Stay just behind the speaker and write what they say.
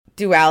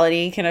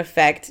duality can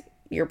affect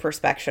your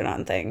perspective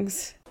on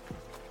things.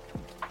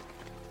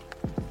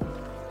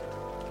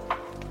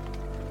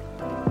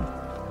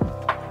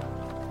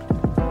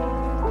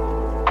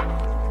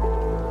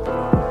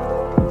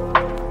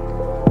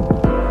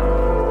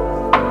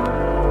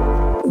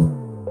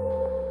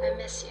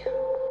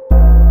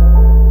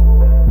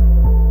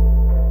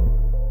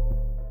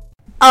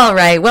 All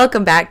right,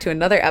 welcome back to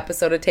another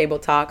episode of Table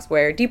Talks,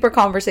 where deeper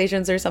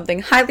conversations are something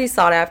highly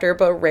sought after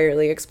but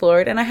rarely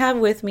explored. And I have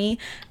with me,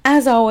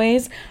 as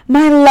always,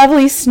 my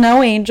lovely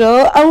snow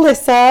angel,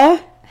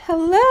 Alyssa.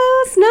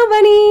 Hello, snow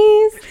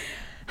bunnies.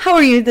 How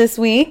are you this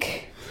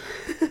week?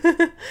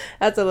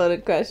 That's a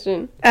loaded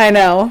question. I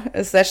know,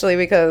 especially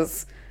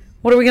because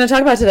what are we going to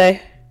talk about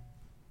today?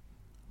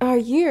 Our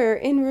year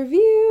in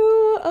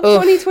review of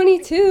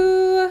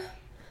 2022.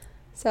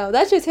 So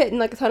that's just hitting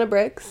like a ton of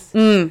bricks.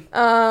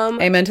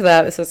 Amen to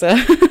that, sister.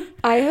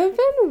 I have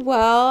been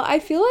well. I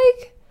feel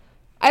like,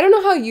 I don't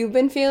know how you've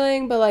been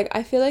feeling, but like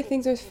I feel like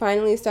things are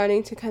finally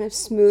starting to kind of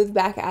smooth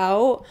back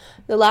out.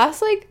 The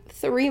last like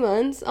 3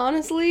 months,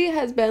 honestly,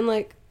 has been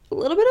like a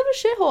little bit of a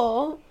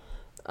shithole.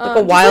 Like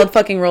a wild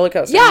fucking roller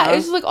coaster. Yeah,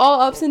 it's just like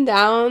all ups and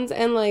downs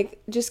and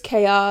like just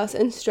chaos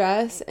and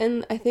stress.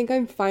 And I think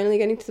I'm finally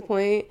getting to the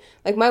point,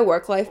 like my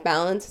work-life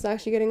balance is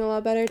actually getting a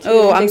lot better too.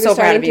 Oh, I'm so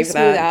proud of you for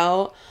that.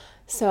 Out.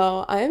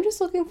 So I am just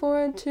looking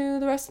forward to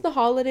the rest of the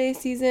holiday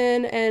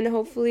season and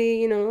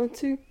hopefully, you know,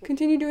 to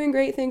continue doing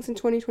great things in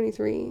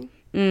 2023.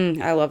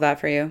 I love that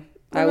for you.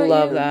 I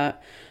love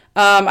that.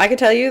 I can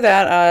tell you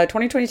that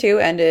 2022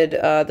 ended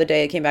the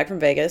day I came back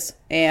from Vegas,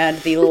 and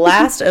the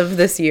last of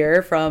this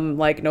year, from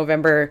like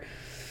November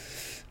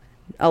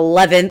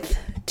 11th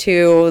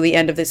to the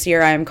end of this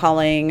year, I am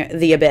calling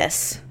the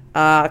abyss,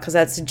 because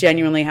that's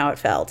genuinely how it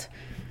felt.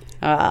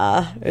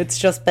 It's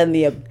just been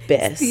the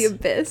abyss. It's the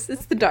abyss.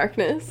 It's the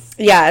darkness.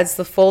 Yeah, it's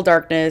the full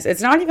darkness.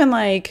 It's not even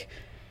like,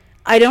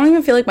 I don't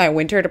even feel like my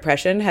winter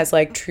depression has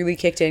like truly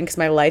kicked in, because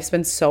my life's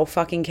been so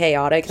fucking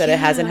chaotic that it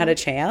hasn't had a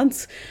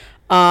chance.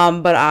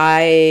 But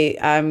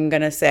I'm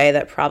gonna say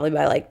that probably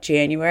by like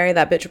January,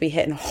 that bitch will be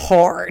hitting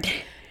hard.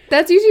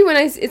 That's usually when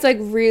it's like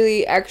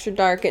really extra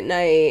dark at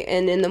night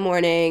and in the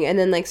morning, and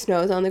then like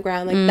snow's on the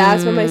ground. Like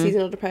that's when my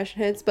seasonal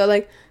depression hits. But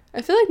like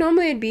I feel like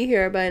normally I'd be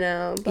here by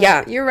now. But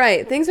yeah, you're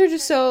right. Things are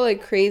just so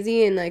like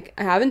crazy, and like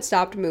I haven't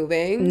stopped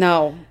moving.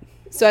 No.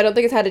 So I don't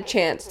think it's had a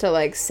chance to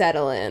like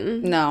settle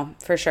in. No,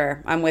 for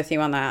sure. I'm with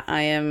you on that.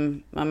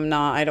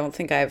 I don't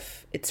think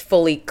it's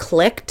fully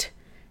clicked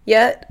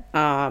yet.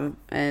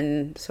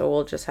 And so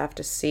we'll just have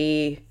to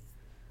see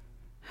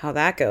how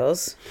that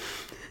goes,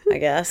 I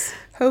guess.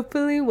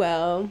 Hopefully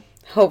well.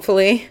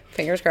 Hopefully.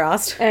 Fingers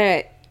crossed. All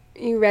right.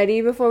 You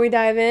ready before we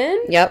dive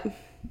in? Yep.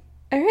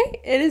 All right.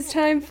 It is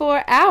time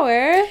for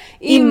our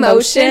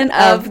Emotion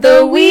of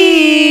the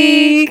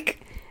Week.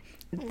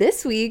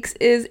 This week's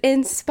is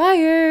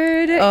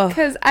inspired,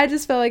 because I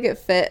just felt like it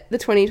fit the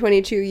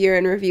 2022 year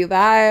in review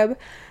vibe.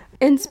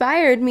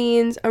 Inspired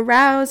means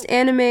aroused,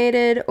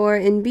 animated, or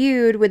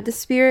imbued with the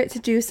spirit to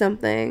do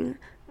something,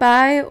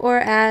 by or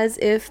as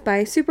if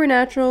by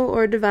supernatural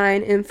or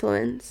divine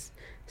influence.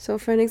 So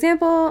for an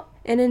example,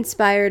 an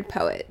inspired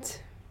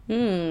poet.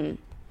 I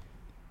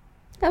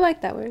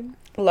like that word.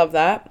 Love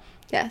that.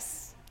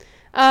 Yes.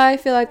 I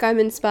feel like I'm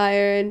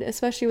inspired,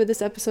 especially with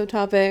this episode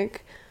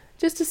topic,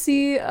 just to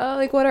see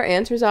like what our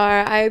answers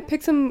are. I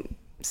picked some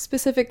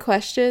specific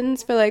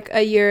questions for like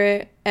a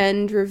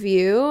year-end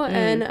review,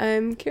 and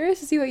I'm curious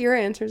to see what your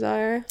answers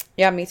are.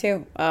 Yeah, me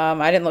too.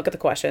 I didn't look at the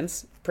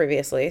questions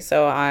previously,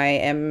 so I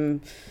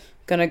am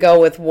gonna go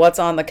with what's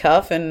on the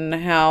cuff and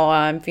how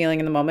I'm feeling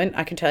in the moment.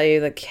 I can tell you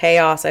the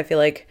chaos I feel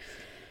like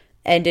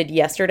ended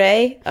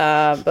yesterday,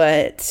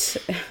 but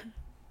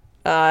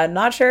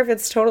not sure if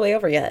it's totally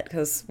over yet,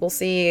 because we'll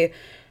see.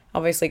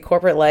 Obviously,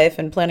 corporate life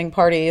and planning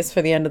parties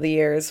for the end of the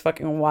year is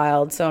fucking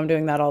wild. So I'm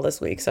doing that all this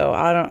week. So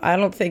I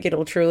don't think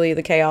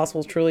the chaos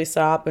will truly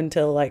stop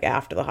until like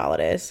after the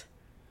holidays.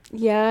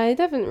 Yeah, it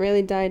doesn't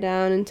really die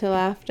down until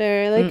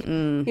after. Like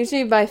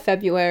usually by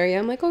February,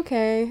 I'm like,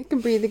 okay, I can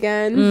breathe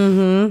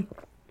again.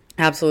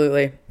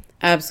 Absolutely.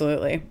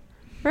 Absolutely.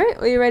 All right,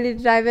 well, you ready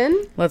to dive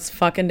in? Let's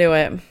fucking do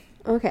it.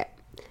 Okay.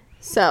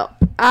 So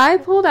I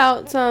pulled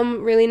out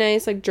some really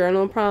nice like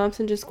journal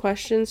prompts and just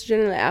questions to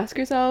generally ask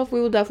yourself.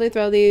 We will definitely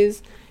throw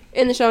these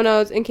in the show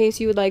notes in case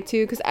you would like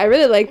to, because I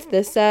really liked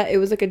this set. It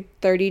was like a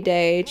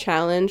 30-day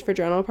challenge for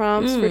journal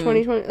prompts for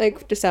 2020,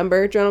 like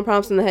December journal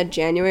prompts, and they had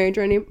January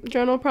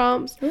journal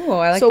prompts. Ooh,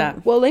 I like that.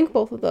 So we'll link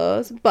both of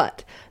those.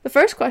 But the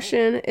first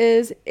question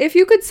is, if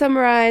you could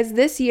summarize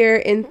this year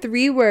in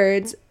 3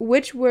 words,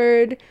 which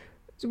word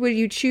would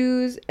you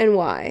choose and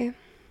why?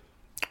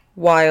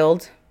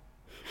 Wild.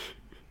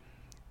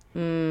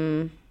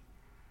 Content.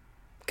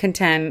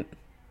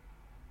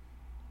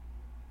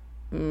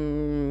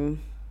 And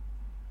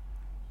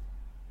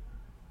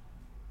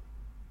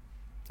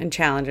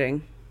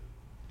challenging.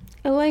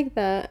 I like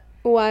that.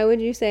 Why would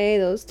you say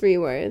those 3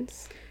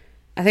 words?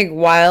 I think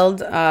wild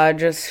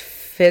just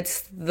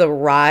fits the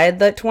ride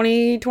that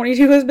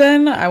 2022 has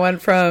been. I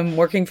went from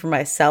working for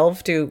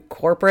myself to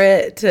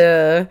corporate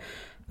to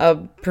a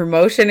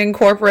promotion in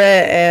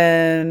corporate,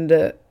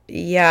 and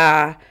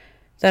yeah,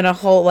 then a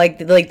whole like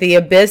the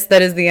abyss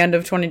that is the end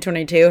of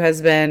 2022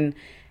 has been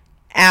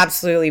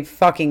absolutely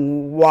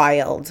fucking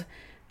wild.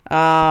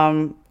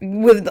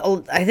 With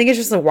I think it's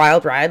just a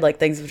wild ride. Like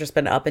things have just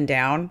been up and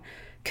down.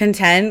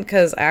 Content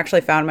because I actually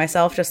found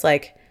myself just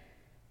like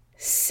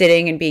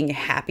sitting and being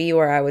happy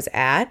where I was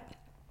at,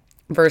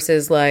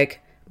 versus like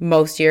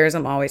most years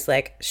I'm always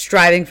like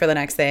striving for the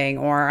next thing,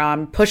 or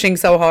I'm pushing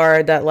so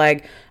hard that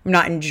like I'm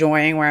not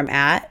enjoying where I'm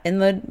at in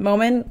the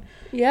moment.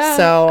 Yeah.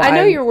 So I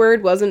know your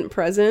word wasn't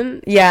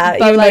present. Yeah,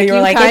 but even like though you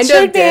were like, kind it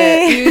should of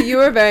did. be. You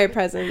were very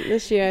present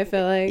this year, I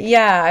feel like.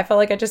 Yeah, I felt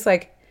like I just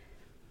like,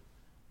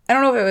 I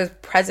don't know if it was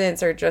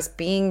presence or just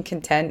being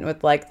content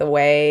with like the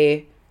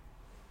way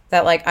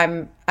that like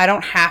I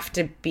don't have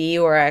to be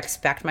where I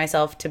expect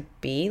myself to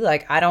be.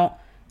 Like I don't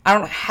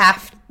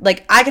have,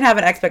 like I can have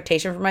an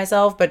expectation for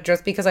myself, but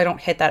just because I don't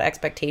hit that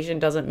expectation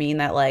doesn't mean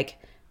that like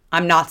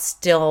I'm not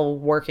still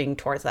working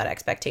towards that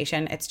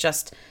expectation. It's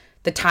just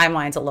the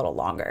timeline's a little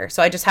longer.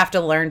 So I just have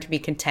to learn to be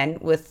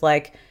content with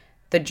like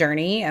the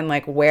journey and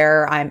like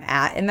where I'm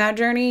at in that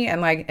journey.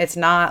 And like it's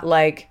not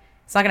going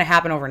to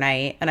happen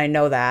overnight, and I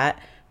know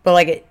that. But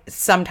like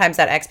sometimes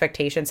that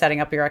expectation, setting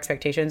up your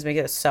expectations, makes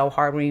it so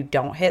hard when you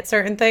don't hit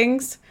certain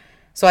things.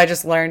 So I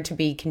just learned to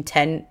be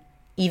content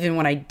even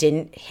when I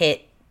didn't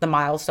hit the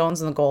milestones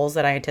and the goals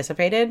that I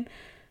anticipated,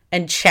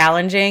 and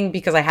challenging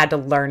because I had to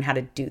learn how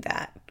to do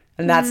that.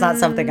 And that's not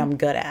something I'm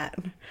good at.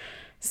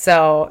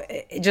 So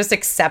just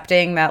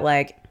accepting that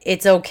like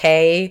it's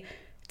okay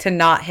to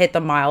not hit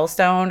the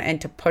milestone and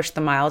to push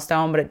the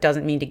milestone, but it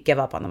doesn't mean to give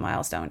up on the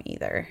milestone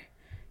either.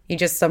 You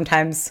just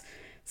sometimes,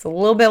 it's a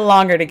little bit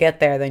longer to get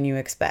there than you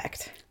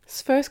expect.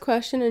 This first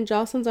question, and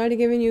Jocelyn's already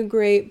giving you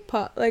a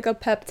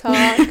pep talk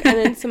and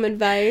then some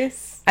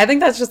advice. I think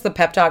that's just the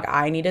pep talk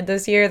I needed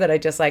this year that I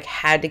just like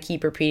had to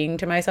keep repeating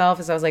to myself.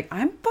 Is I was like,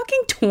 I'm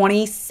fucking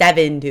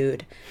 27,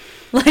 dude.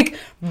 Like,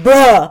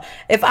 bruh,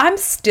 if I'm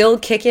still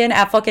kicking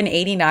at fucking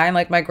 89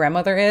 like my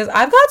grandmother is,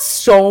 I've got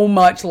so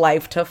much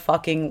life to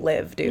fucking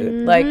live,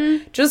 dude.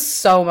 Like, just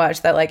so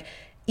much that like,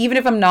 even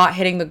if I'm not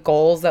hitting the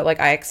goals that like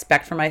I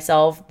expect for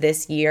myself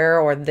this year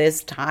or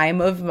this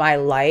time of my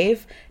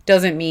life,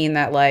 doesn't mean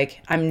that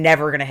like I'm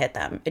never gonna hit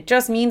them. It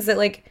just means that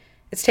like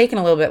it's taken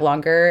a little bit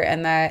longer,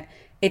 and that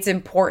it's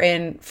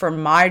important for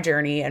my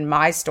journey and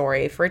my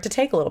story for it to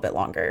take a little bit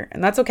longer,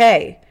 and that's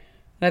okay.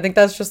 And I think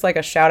that's just like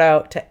a shout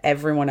out to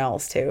everyone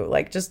else too.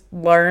 Like just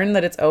learn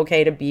that it's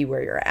okay to be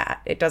where you're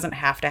at. It doesn't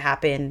have to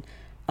happen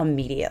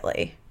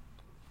immediately.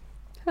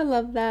 I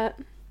love that.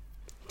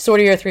 So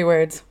what are your 3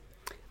 words?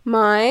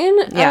 Mine?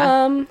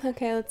 Yeah.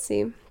 Okay, let's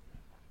see.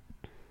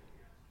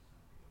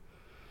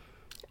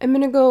 I'm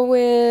going to go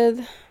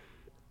with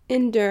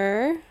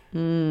endure.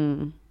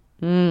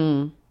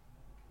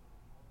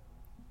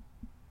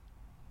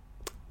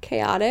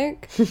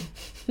 Chaotic.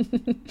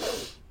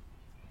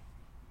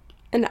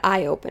 And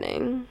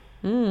eye-opening.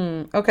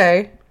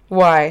 Okay.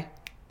 Why?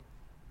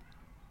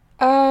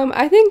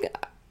 I think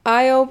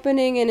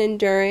eye-opening and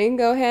enduring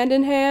go hand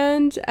in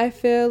hand. I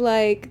feel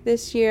like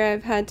this year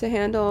I've had to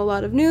handle a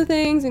lot of new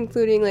things,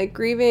 including like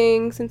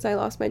grieving since I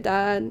lost my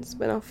dad. It's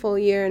been a full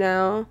year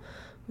now,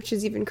 which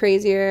is even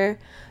crazier.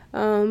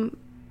 And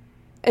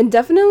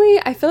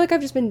definitely I feel like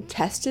I've just been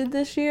tested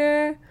this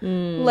year.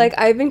 Like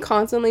I've been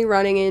constantly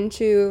running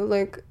into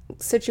like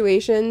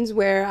situations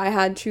where I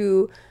had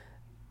to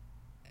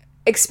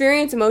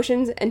experience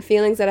emotions and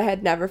feelings that I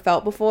had never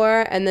felt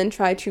before, and then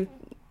try to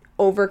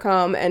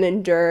overcome and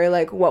endure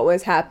like what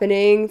was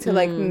happening to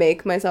like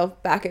make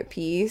myself back at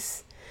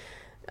peace.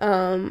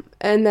 And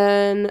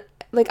then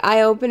like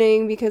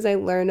eye-opening because I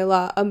learned a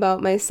lot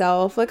about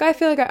myself. Like I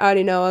feel like I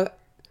already know,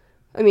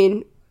 I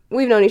mean,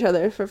 we've known each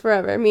other for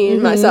forever, me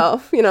and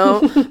myself, you know.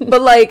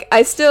 But like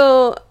I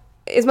still,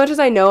 as much as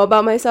I know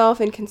about myself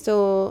and can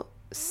still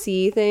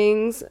see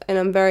things, and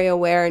I'm very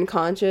aware and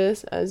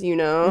conscious, as you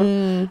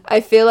know,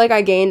 I feel like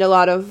I gained a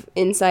lot of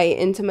insight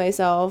into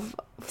myself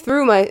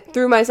through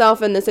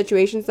myself and the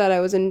situations that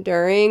I was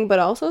enduring, but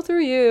also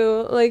through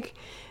you. Like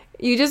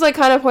you just like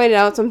kind of pointed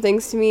out some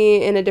things to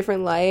me in a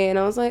different light, and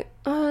I was like,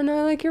 oh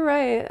no, like you're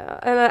right.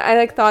 And I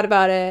like thought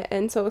about it,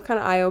 and so it was kind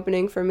of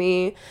eye-opening for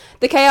me.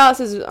 The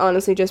chaos is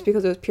honestly just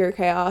because it was pure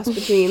chaos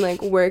between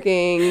like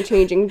working,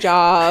 changing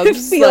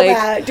jobs, Feel like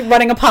that.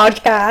 Running a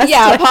podcast.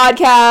 Yeah,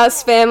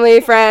 podcasts,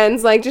 family,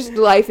 friends, like just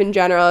life in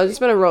general. It's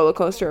just been a roller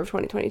coaster of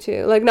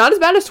 2022. Like not as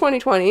bad as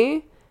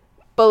 2020,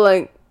 but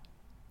like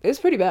it's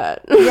pretty bad.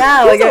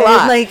 Yeah, like a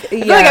lot. Like I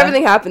feel like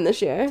everything happened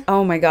this year.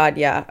 Oh my god,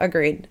 yeah,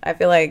 agreed. I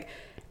feel like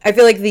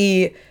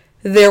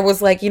there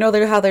was like, you know,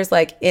 how there's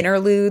like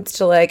interludes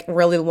to like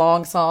really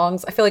long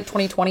songs. I feel like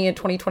 2020 and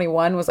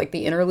 2021 was like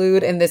the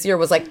interlude, and this year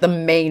was like the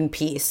main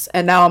piece.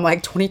 And now I'm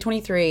like,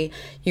 2023,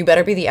 you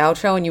better be the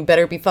outro, and you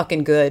better be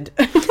fucking good.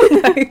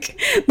 Like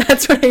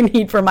that's what I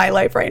need for my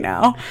life right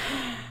now.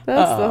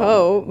 That's the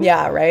hope.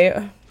 Yeah,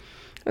 right.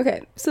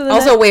 Okay, so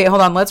also wait,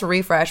 hold on. Let's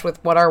refresh with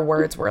what our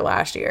words were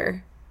last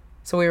year,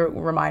 so we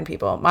remind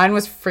people. Mine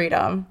was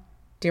freedom.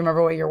 Do you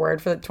remember what your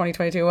word for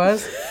 2022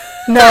 was?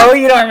 No,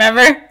 you don't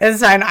remember?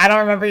 It's fine. I don't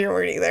remember your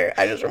word either.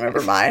 I just remember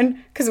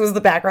mine because it was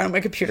the background of my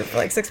computer for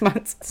like 6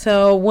 months.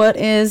 So what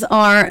is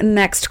our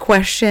next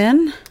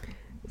question?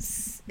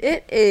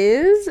 It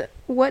is,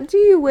 what do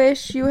you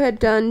wish you had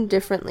done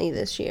differently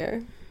this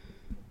year?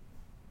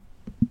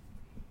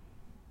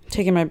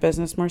 Taking my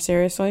business more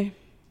seriously.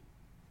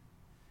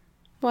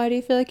 Why do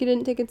you feel like you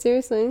didn't take it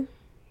seriously?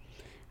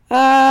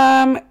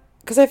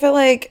 Because I feel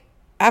like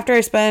after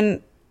I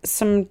spent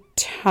some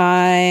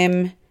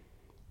time,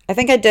 I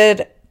think I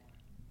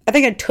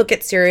took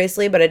it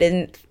seriously, but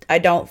I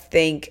don't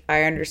think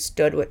I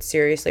understood what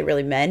seriously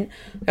really meant.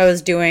 I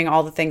was doing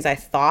all the things I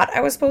thought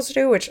I was supposed to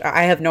do, which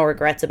I have no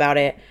regrets about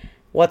it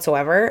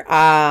whatsoever.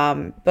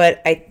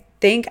 But I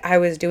think I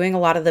was doing a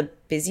lot of the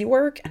busy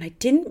work, and I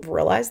didn't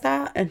realize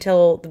that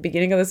until the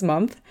beginning of this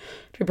month.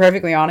 To be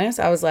perfectly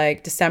honest, I was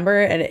like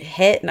December, and it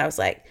hit, and I was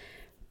like,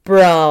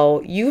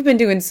 bro, you've been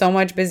doing so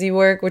much busy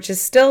work, which is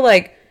still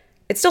like,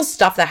 it's still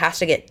stuff that has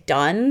to get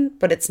done,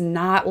 but it's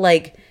not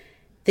like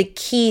the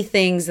key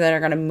things that are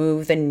going to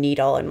move the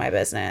needle in my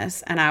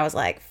business. And I was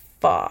like,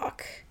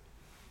 fuck.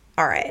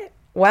 All right.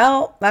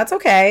 Well, that's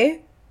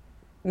okay.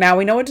 Now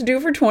we know what to do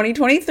for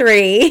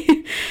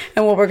 2023.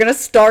 And what we're going to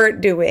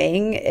start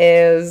doing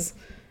is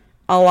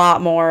a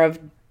lot more of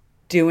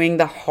doing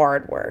the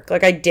hard work.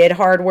 Like, I did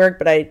hard work,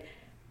 but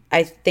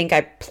I think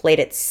I played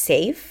it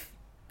safe.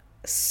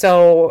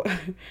 So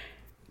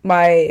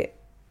my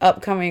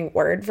upcoming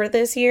word for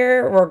this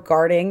year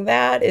regarding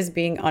that is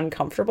being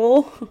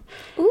uncomfortable.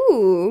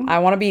 Ooh. I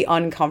want to be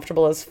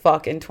uncomfortable as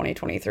fuck in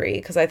 2023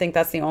 because I think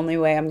that's the only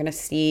way I'm going to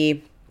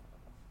see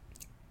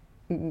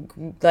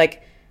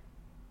like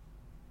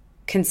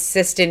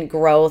consistent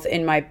growth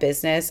in my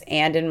business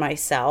and in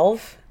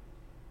myself.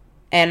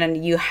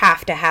 And you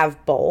have to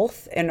have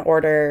both in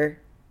order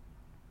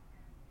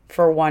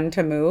for one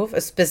to move,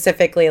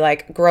 specifically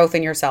like growth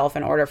in yourself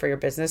in order for your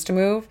business to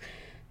move.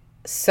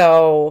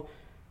 So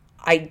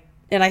I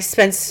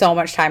spent so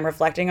much time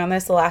reflecting on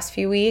this the last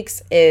few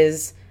weeks,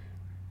 is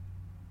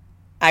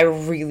I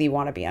really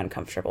want to be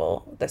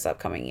uncomfortable this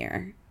upcoming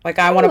year. Like,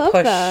 I want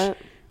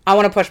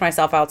to push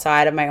myself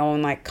outside of my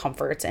own like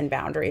comforts and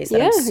boundaries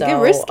that I'm so get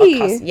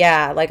risky.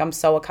 I'm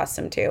so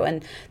accustomed to.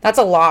 And that's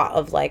a lot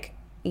of like,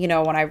 you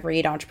know, when I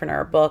read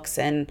entrepreneur books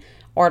and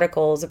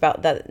articles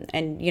about that,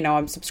 and you know,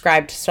 I'm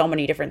subscribed to so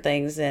many different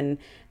things, and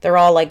they're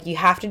all like, you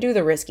have to do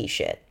the risky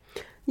shit.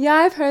 Yeah,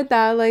 I've heard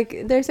that.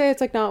 Like, they say it's,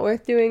 like, not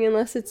worth doing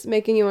unless it's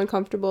making you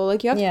uncomfortable.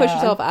 Like, you have to push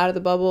yourself out of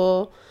the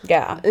bubble.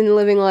 Yeah. In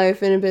living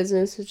life, in a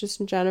business,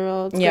 just in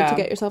general. It's good to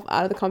get yourself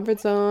out of the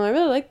comfort zone. I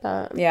really like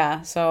that.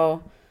 Yeah,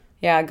 so,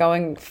 yeah,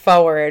 going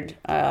forward,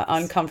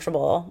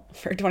 uncomfortable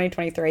for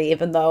 2023,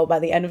 even though by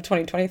the end of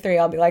 2023,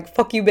 I'll be like,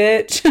 fuck you,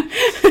 bitch.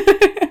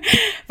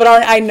 But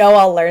I know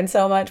I'll learn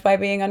so much by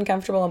being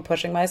uncomfortable and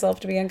pushing myself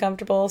to be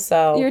uncomfortable.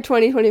 So your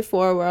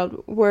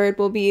 2024 word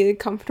will be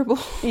comfortable.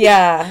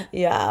 Yeah.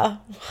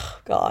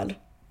 God.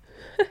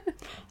 I'll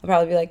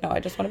probably be like, no, I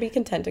just want to be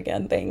content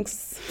again.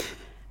 Thanks.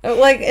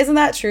 Like, isn't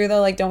that true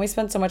though? Like, don't we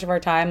spend so much of our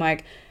time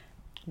like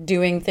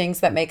doing things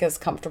that make us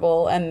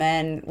comfortable, and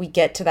then we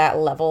get to that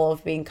level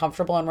of being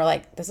comfortable and we're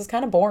like, this is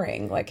kind of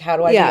boring. Like, how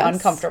do I be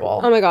uncomfortable?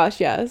 Oh my gosh,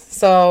 yes.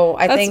 So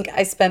I think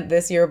I spent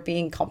this year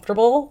being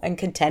comfortable and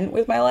content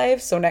with my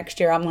life. So next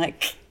year I'm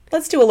like,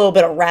 let's do a little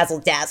bit of razzle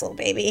dazzle,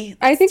 baby.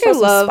 I think I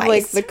love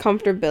like the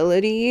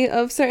comfortability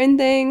of certain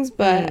things,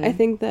 but I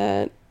think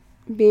that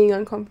being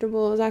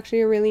uncomfortable is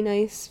actually a really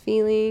nice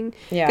feeling.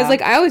 Yeah. Because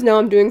like I always know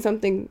I'm doing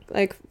something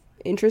like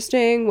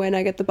interesting when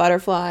I get the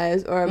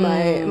butterflies or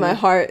my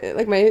heart,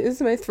 like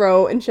my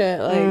throat and shit.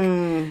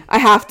 Like I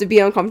have to be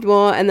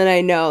uncomfortable, and then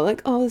I know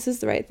like, oh, this is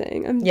the right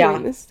thing. I'm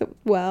doing this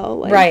well.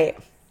 Like, right.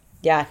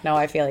 Yeah. No,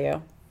 I feel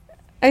you.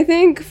 I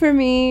think for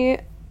me,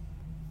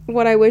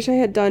 what I wish I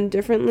had done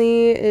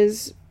differently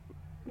is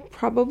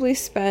probably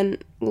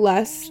spent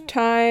less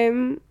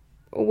time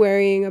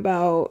worrying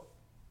about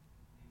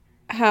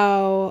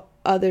how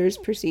others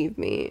perceive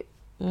me.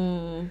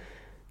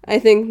 I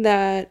think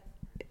that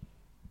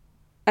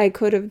I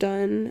could have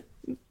done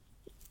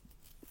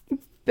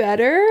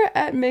better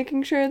at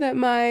making sure that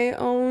my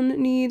own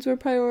needs were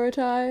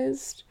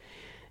prioritized,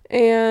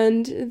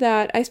 and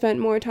that I spent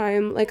more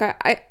time, like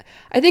I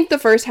think the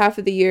first half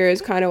of the year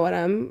is kind of what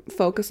I'm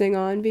focusing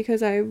on,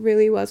 because I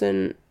really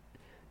wasn't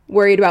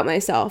worried about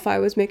myself. I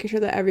was making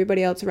sure that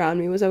everybody else around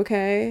me was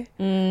okay.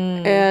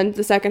 And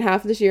the second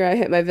half of this year I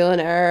hit my villain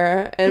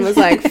error and was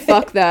like,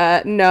 fuck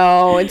that,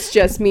 no, it's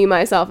just me,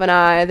 myself, and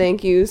I,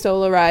 thank you,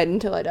 solo ride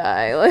until I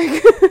die.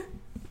 Like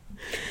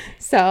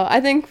so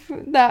I think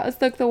that was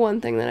like the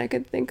one thing that I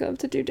could think of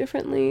to do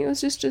differently. It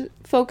was just to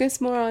focus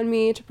more on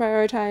me, to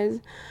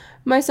prioritize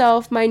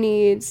myself, my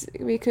needs,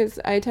 because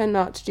I tend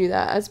not to do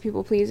that as a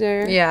people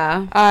pleaser.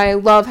 Yeah. I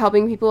love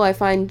helping people. I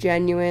find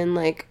genuine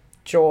like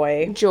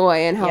joy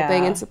in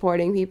helping and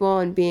supporting people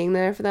and being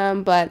there for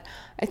them, but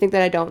I think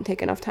that I don't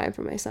take enough time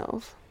for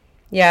myself.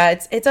 Yeah,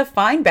 it's a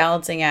fine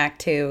balancing act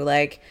too,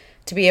 like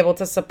to be able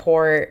to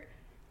support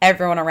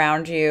everyone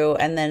around you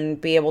and then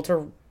be able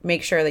to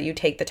make sure that you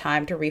take the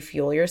time to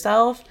refuel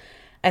yourself.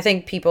 I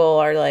think people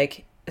are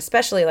like,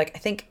 especially like, I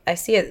think I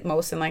see it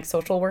most in like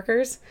social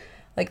workers.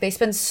 Like they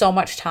spend so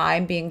much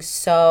time being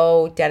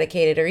so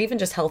dedicated, or even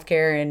just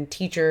healthcare and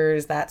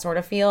teachers, that sort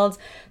of fields,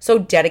 so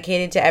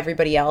dedicated to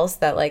everybody else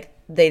that like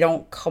they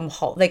don't come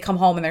home. They come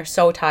home and they're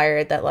so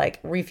tired that like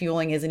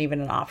refueling isn't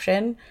even an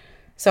option.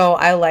 So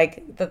I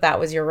like that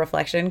was your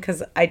reflection,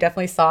 because I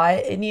definitely saw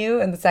it in you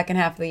in the second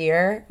half of the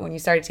year when you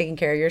started taking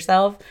care of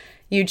yourself.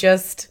 You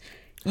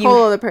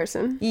whole other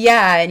person.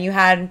 Yeah, and you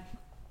had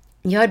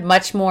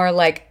much more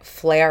like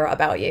flair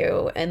about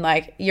you, and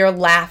like your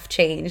laugh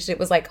changed. It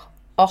was like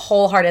a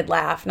wholehearted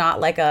laugh, not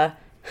like a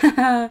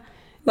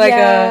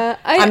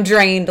I'm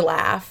drained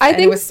laugh. I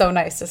think it was so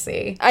nice to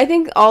see. I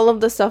think all of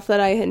the stuff that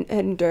I had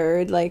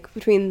endured like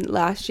between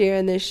last year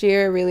and this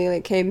year really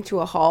like came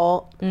to a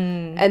halt.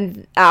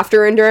 And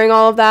after enduring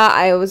all of that,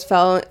 I always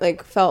felt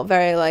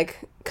very like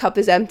cup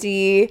is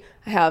empty.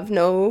 I have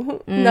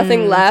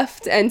nothing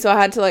left, and so I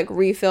had to like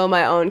refill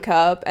my own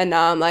cup, and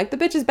now I'm like, the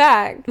bitch is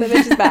back.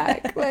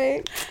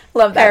 Like,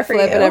 love that for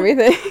you. And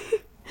everything.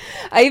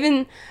 I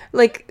even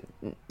like,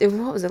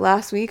 what was it,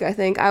 last week, I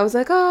think I was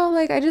like, oh,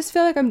 like I just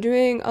feel like I'm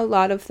doing a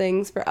lot of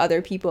things for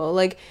other people,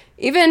 like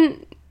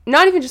even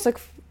not even just like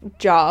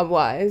job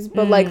wise,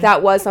 but like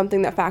that was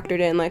something that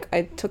factored in. Like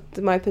I took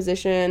my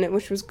position,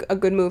 which was a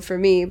good move for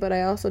me, but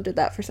I also did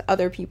that for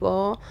other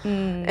people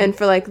and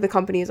for like the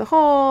company as a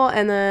whole.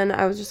 And then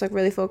I was just like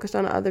really focused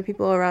on other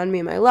people around me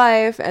in my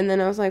life, and then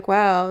I was like,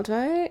 wow,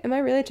 am I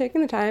really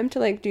taking the time to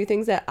like do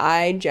things that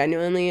I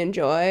genuinely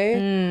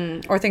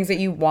enjoy or things that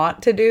you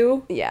want to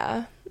do?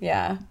 Yeah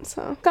Yeah.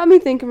 So got me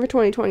thinking for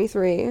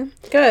 2023.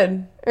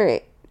 Good. All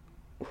right,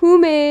 who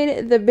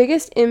made the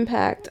biggest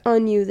impact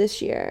on you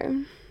this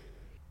year?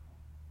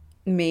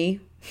 Me.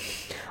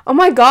 Oh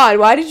my god,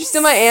 why did you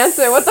steal my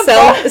answer? What the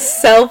fuck?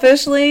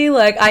 Selfishly,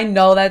 like I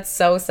know that's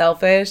so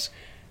selfish.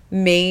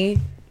 Me.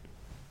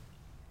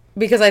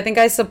 Because I think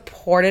I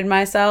supported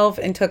myself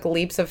and took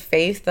leaps of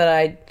faith that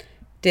I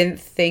didn't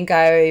think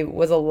I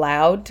was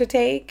allowed to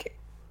take.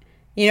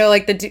 You know,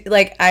 like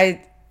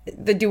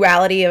the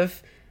duality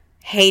of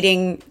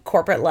hating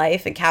corporate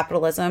life and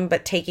capitalism,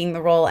 but taking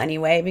the role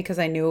anyway because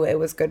I knew it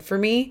was good for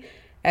me,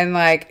 and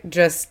like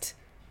just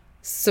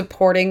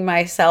supporting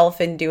myself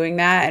in doing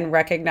that, and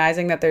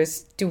recognizing that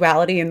there's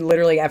duality in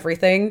literally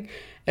everything,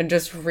 and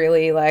just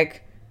really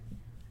like,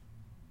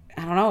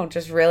 I don't know,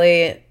 just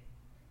really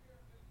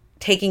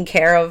taking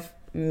care of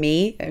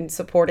me and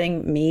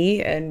supporting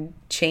me and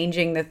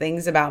changing the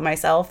things about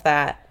myself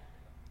that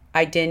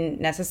I didn't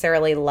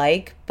necessarily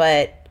like,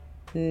 but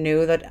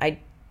knew that I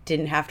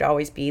didn't have to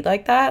always be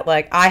like that.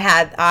 Like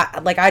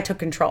I took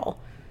control.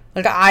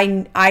 Like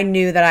I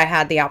knew that I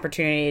had the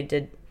opportunity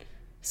to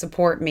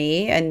support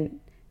me, and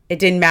it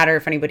didn't matter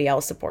if anybody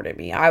else supported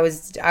me. I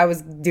was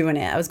doing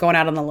it. I was going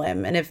out on the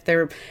limb, and if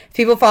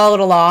people followed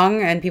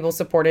along and people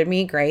supported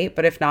me, great.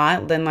 But if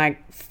not, then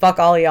like fuck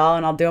all y'all,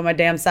 and I'll do it my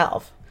damn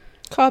self.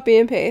 Copy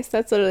and paste.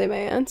 That's literally my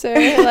answer.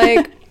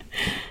 Like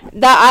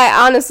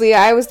that.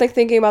 I was like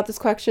thinking about this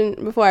question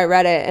before I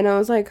read it, and I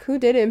was like, who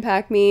did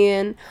impact me?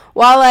 And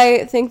while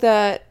I think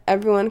that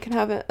everyone can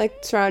have it,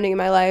 like surrounding in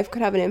my life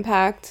could have an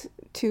impact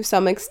to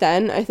some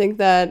extent, I think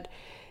that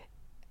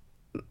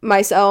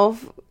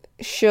myself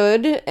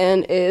should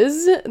and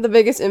is the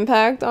biggest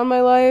impact on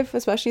my life,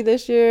 especially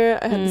this year.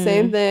 I had the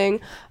same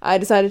thing. I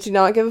decided to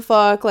not give a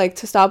fuck, like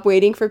to stop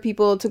waiting for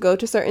people to go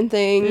to certain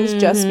things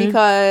just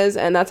because,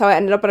 and that's how I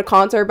ended up at a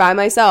concert by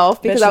myself,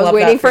 because I was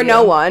waiting for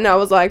no one. I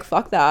was like,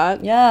 fuck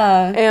that.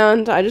 Yeah.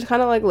 And I just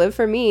kind of like live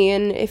for me,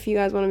 and if you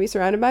guys want to be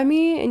surrounded by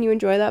me and you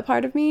enjoy that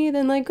part of me,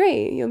 then like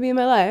great, you'll be in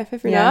my life.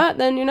 If you're not,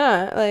 then you're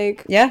not.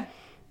 Like,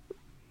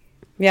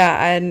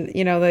 yeah, and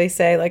you know, they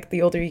say like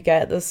the older you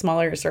get, the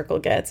smaller your circle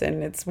gets,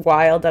 and it's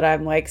wild that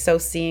I'm like so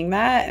seeing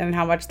that, and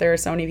how much there are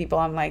so many people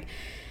I'm like,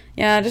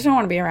 yeah, I just don't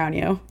want to be around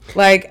you.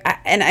 Like,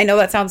 and I know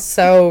that sounds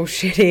so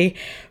shitty,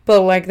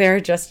 but like there are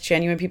just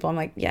genuine people I'm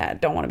like, yeah,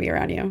 don't want to be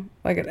around you.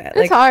 Like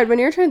it's hard when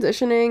you're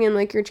transitioning and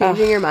like you're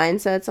changing your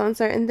mindsets on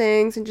certain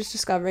things and just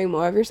discovering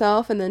more of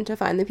yourself, and then to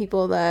find the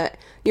people that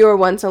you were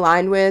once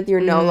aligned with,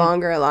 you're no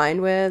longer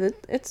aligned with.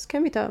 It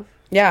can be tough.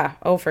 Yeah,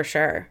 oh for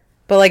sure.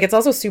 But like it's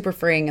also super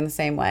freeing in the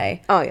same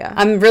way. Oh yeah.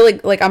 I'm really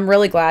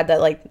glad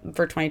that like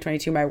for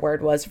 2022 my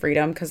word was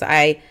freedom, because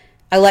I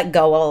let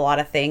go of a lot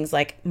of things,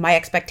 like my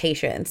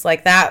expectations.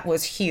 Like that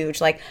was huge.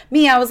 Like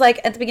me, I was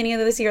like at the beginning of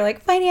this year like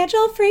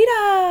financial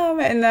freedom,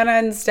 and then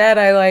instead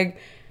I like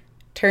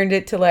turned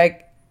it to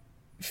like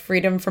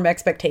freedom from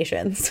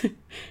expectations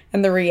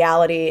and the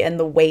reality and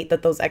the weight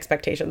that those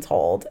expectations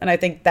hold. And I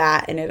think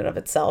that in and of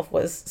itself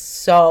was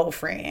so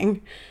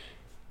freeing.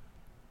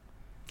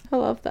 I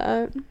love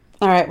that.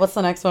 All right, what's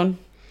the next one?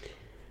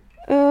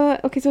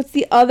 Okay, so it's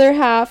the other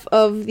half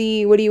of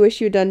the what do you wish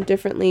you had done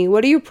differently.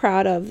 What are you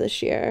proud of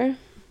this year?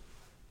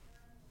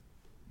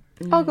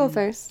 I'll go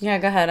first. Yeah,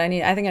 go ahead. I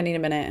think I need a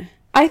minute.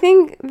 I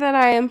think that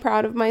I am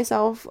proud of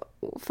myself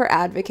for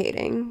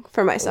advocating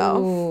for myself.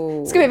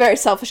 Ooh. It's gonna be a very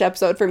selfish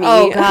episode for me.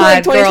 Oh God,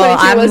 like 2022 girl,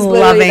 I'm was literally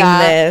loving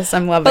that. this.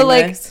 I'm loving but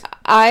like this.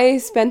 I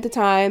spent the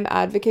time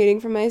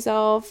advocating for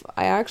myself.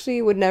 I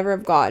actually would never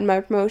have gotten my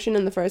promotion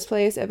in the first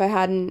place if I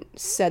hadn't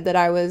said that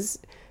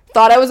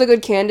thought I was a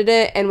good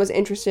candidate and was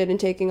interested in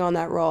taking on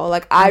that role.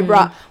 Like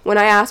when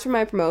I asked for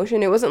my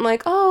promotion, it wasn't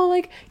like, oh,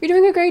 like, you're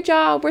doing a great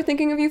job, we're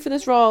thinking of you for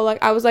this role.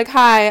 Like, I was like,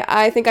 hi,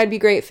 I think I'd be a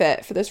great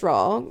fit for this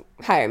role,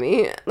 hire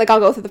me. Like, I'll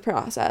go through the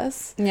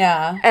process.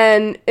 Yeah.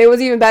 And it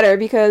was even better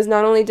because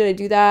not only did I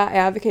do that, I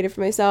advocated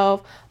for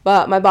myself,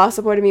 but my boss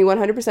supported me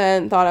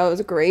 100%, thought I was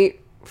a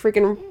great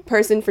freaking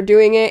person for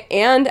doing it,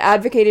 and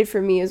advocated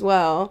for me as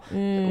well.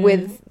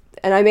 And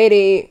I made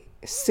a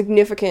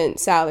significant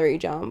salary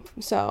jump,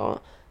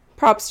 so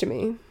props to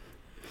me.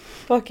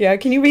 Fuck yeah.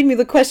 Can you read me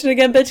the question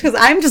again, bitch? Because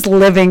I'm just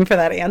living for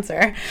that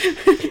answer.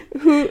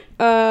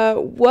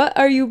 What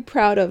are you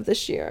proud of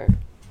this year?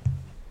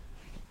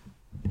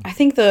 I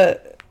think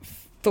the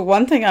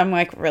one thing I'm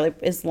like really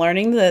is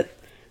learning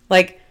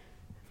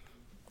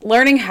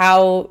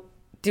how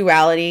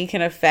duality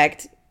can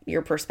affect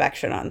your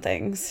perspective on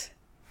things.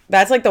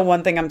 That's like the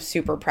one thing I'm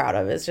super proud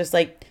of, is just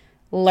like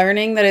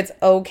learning that it's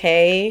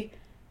okay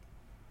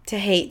to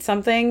hate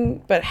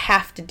something but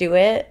have to do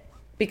it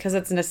because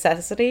it's a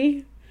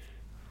necessity.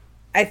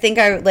 I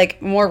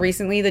think more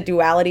recently the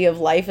duality of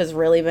life has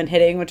really been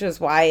hitting, which is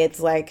why it's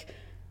like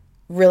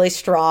really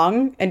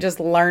strong, and just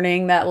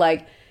learning that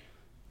like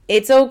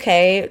it's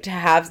okay to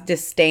have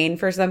disdain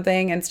for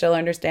something and still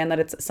understand that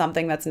it's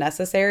something that's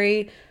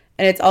necessary.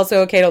 And it's also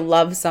okay to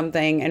love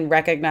something and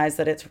recognize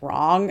that it's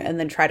wrong and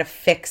then try to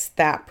fix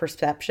that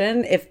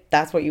perception if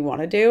that's what you want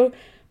to do.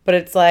 But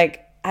it's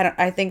like,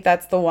 I think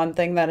that's the one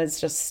thing that is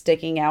just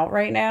sticking out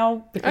right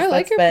now, because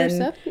that's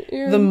been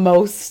the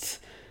most.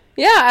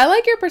 Yeah, I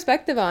like your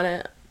perspective on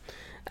it.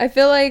 I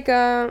feel like,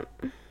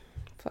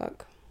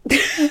 fuck. I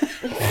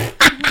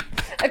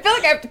feel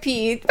like I have to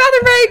pee.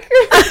 Bathroom break.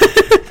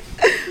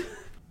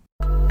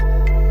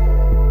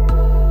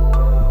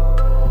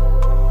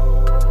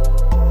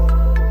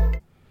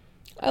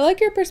 I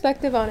like your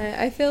perspective on it.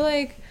 I feel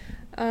like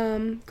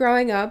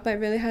growing up, I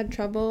really had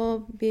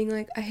trouble being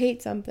like, I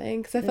hate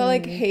something, because I felt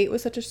like hate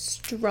was such a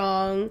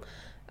strong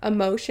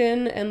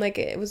emotion, and like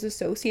it was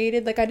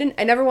associated, like I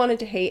never wanted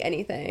to hate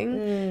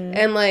anything.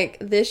 And like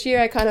this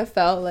year I kind of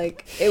felt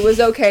like it was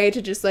okay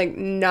to just like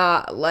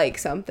not like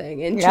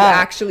something and to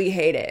actually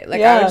hate it.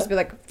 Like I would just be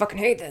like, fucking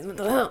hate this, what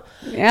the hell.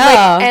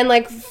 And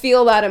like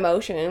feel that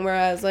emotion,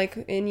 whereas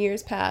like in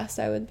years past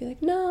I would be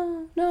like,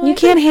 no, you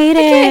can't hate it.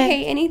 I can't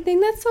hate anything,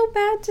 that's so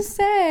bad to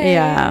say.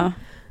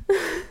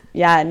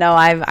 Yeah, no,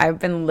 I've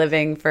been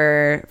living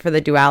for the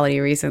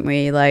duality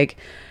recently. Like,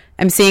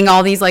 I'm seeing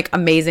all these like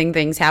amazing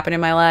things happen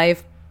in my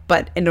life,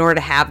 but in order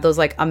to have those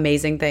like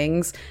amazing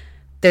things,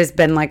 there's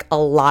been like a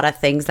lot of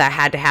things that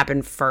had to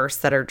happen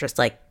first that are just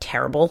like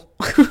terrible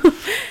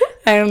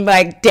and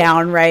like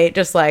downright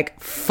just like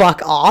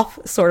fuck off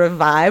sort of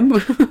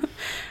vibe.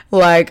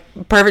 Like,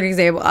 perfect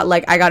example,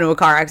 like I got into a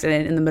car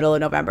accident in the middle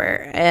of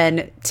November,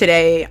 and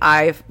yesterday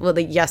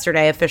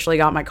officially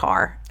got my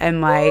car,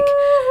 and like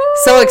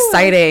so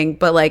exciting,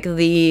 but like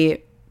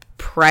the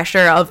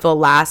pressure of the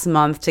last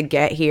month to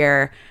get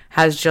here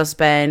has just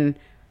been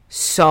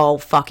so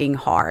fucking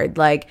hard.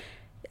 Like,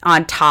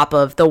 on top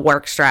of the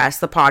work stress,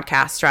 the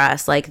podcast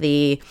stress, like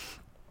the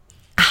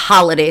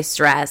holiday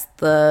stress,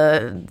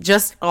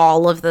 just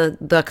all of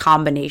the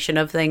combination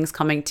of things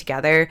coming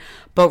together,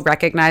 but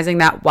recognizing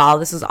that while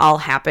this is all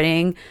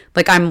happening,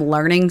 like I'm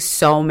learning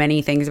so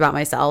many things about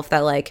myself, that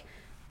like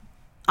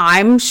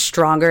I'm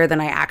stronger than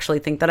I actually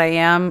think that I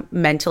am,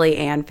 mentally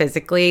and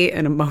physically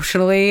and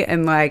emotionally,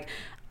 and like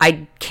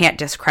I can't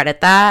discredit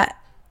that,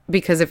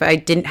 because if I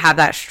didn't have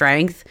that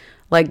strength,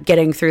 like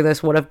getting through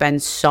this would have been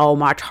so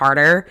much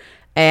harder.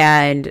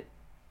 And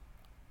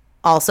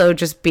also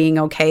just being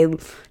okay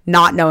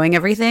not knowing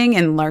everything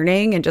and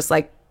learning, and just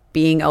like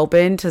being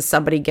open to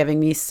somebody giving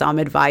me some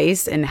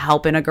advice and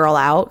helping a girl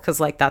out, because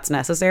like that's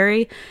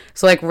necessary.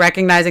 So like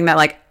recognizing that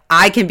like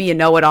I can be a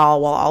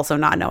know-it-all while also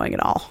not knowing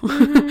it all.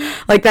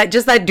 Like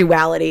that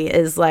duality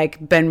is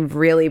like been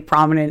really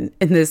prominent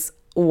in this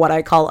what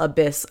I call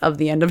abyss of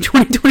the end of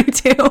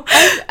 2022.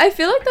 I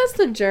feel like that's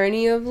the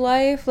journey of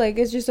life. Like,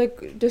 it's just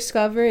like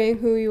discovering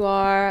who you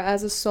are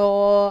as a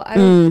soul.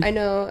 I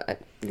know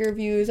your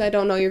views. I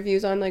don't know your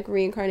views on like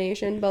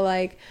reincarnation, but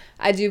like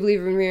I do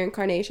believe in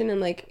reincarnation, and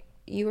like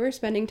you were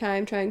spending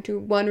time trying to,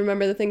 one,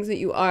 remember the things that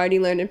you already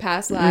learned in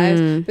past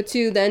lives, but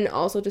two, then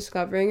also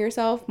discovering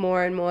yourself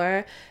more and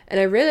more. And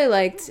I really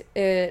liked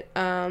it.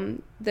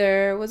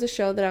 There was a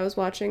show that I was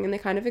watching, and they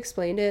kind of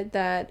explained it,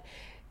 that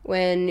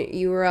when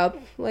you were up,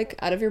 like,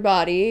 out of your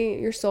body,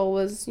 your soul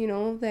was, you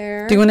know,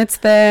 there. Doing its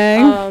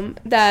thing.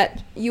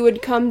 That you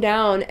would come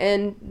down,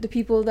 and the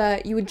people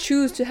that you would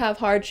choose to have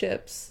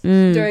hardships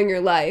during your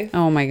life.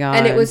 Oh, my God.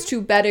 And it was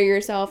to better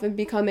yourself and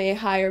become a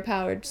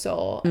higher-powered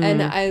soul.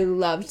 And I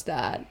loved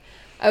that.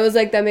 I was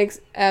like, that makes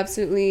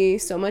absolutely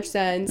so much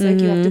sense. Like,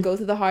 you have to go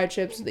through the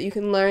hardships so that you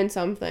can learn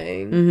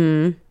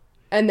something.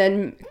 and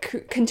then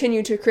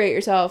continue to create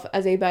yourself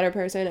as a better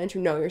person and to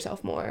know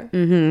yourself more.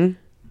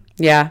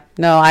 Yeah.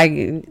 No,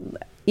 I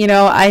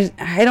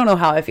don't know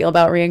how I feel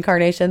about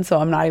reincarnation, so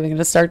I'm not even going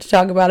to start to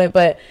talk about it,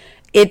 but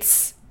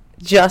it's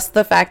just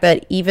the fact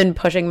that even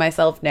pushing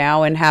myself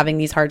now and having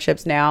these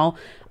hardships now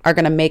are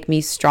going to make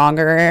me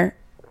stronger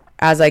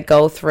as I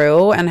go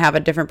through and have a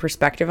different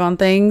perspective on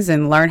things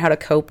and learn how to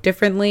cope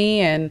differently.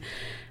 And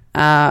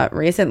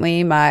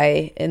recently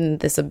in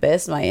this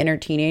abyss, my inner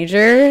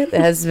teenager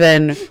has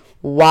been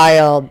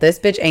wild. This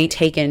bitch ain't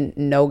taking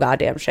no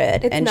goddamn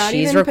shit. It's and not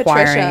she's even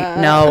requiring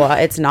Patricia. No,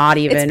 it's not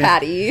even. It's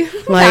Patty.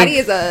 Like, Patty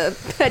is a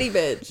petty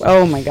bitch.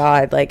 Oh my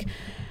God. Like,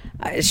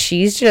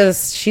 she's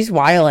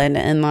wildin',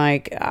 and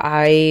like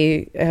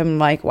I am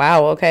like,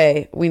 wow,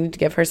 okay, we need to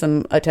give her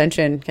some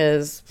attention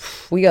because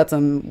we got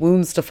some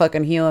wounds to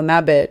fucking heal in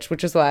that bitch,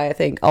 which is why I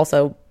think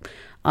also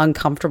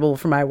uncomfortable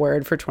for my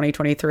word for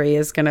 2023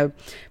 is gonna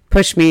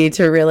push me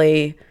to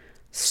really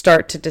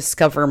start to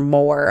discover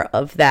more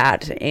of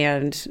that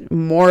and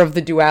more of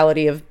the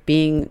duality of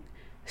being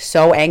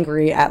so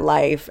angry at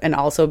life and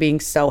also being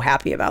so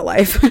happy about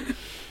life.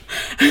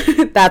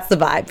 That's the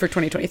vibe for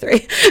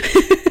 2023.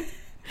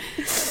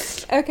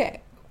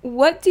 Okay,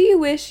 what do you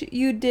wish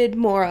you did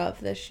more of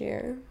this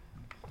year?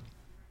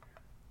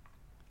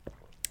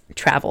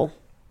 Travel.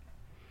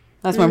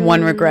 That's my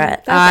one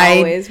regret. That's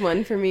always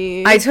one for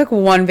me. I took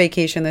one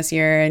vacation this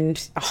year,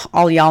 and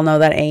all y'all know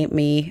that ain't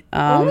me.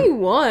 Only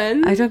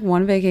one? I took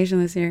one vacation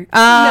this year.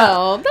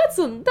 No,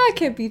 that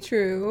can't be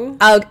true.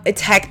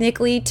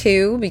 Technically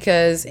two,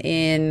 because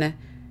in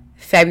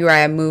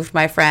February I moved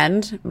my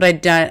friend,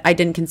 but I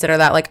didn't consider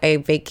that like a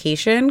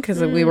vacation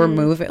because we were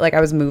moving, like I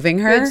was moving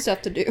her. Good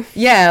stuff to do.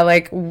 Yeah,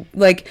 like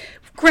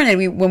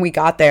granted, when we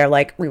got there,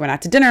 like we went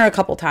out to dinner a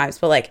couple times,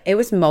 but like it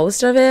was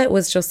most of it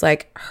was just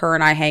like her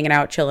and I hanging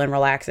out, chilling,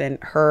 relaxing,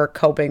 her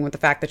coping with the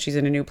fact that she's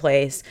in a new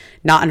place,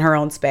 not in her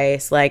own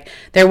space. Like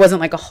there wasn't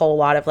like a whole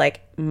lot of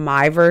like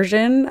my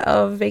version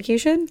of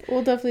vacation.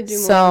 We'll definitely do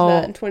more of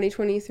that in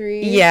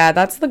 2023. Yeah,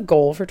 that's the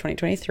goal for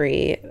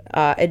 2023.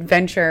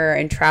 Adventure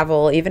and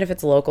travel, even if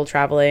it's local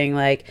traveling,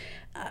 like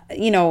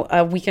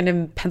a weekend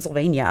in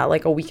Pennsylvania,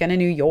 like a weekend in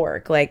New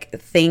York, like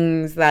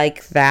things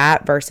like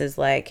that versus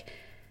like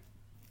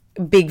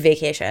big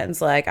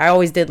vacations. Like I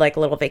always did like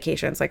little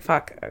vacations. Like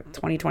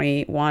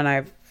 2021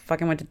 I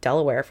fucking went to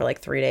Delaware for like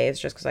 3 days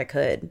just because I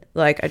could.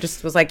 Like I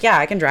just was like, yeah,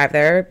 I can drive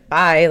there,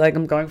 bye, like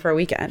I'm going for a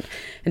weekend,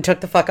 and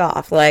took the fuck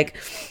off. Like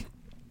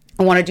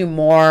I want to do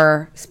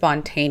more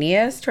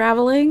spontaneous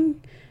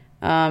traveling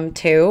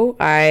too.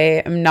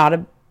 I am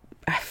not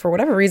for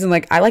whatever reason,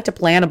 like I like to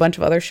plan a bunch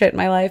of other shit in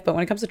my life, but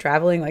when it comes to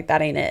traveling, like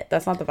that ain't it.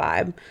 That's not the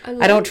vibe.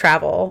 I don't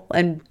travel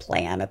and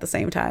plan at the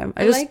same time.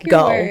 I just like your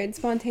go. word,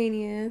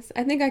 spontaneous.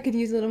 I think I could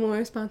use a little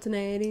more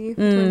spontaneity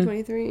for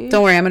 2023.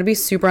 Don't worry, I'm gonna be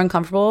super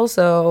uncomfortable,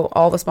 so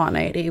all the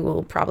spontaneity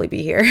will probably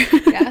be here.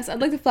 Yes,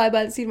 I'd like to fly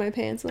by the seat of my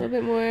pants a little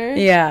bit more.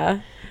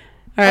 Yeah.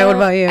 All right, what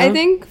about you? I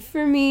think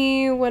for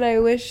me, what I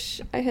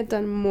wish I had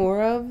done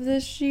more of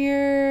this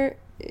year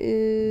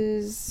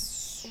is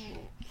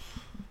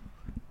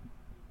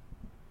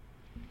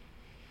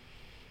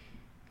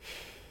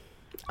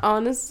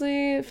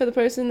honestly, for the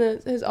person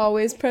that is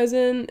always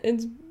present,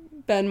 it's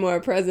been more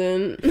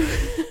present.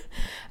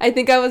 I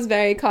think I was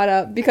very caught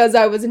up because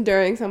I was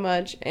enduring so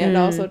much and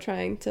also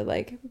trying to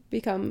like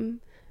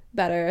become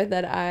better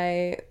that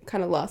I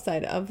kind of lost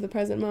sight of the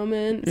present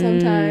moment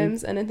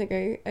sometimes. And I think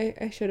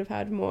I should have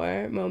had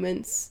more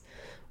moments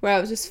where I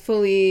was just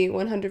fully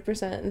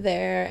 100%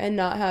 there and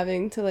not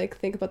having to like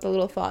think about the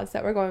little thoughts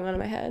that were going on in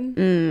my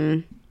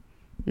head.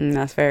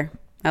 That's fair.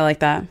 I like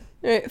that.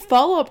 All right,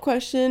 follow-up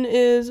question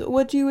is,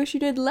 what do you wish you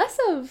did less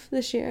of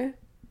this year?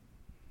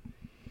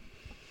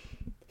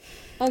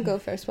 I'll go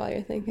first while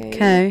you're thinking.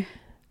 Okay.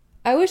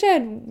 I wish I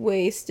had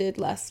wasted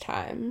less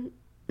time.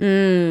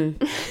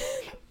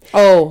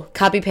 Oh,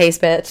 copy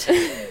paste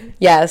bitch.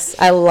 Yes,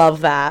 I love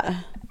that.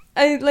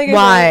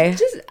 Why?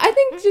 I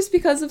think just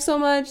because of so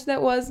much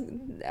that was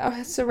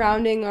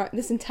surrounding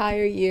this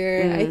entire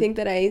year, I think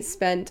that I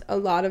spent a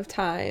lot of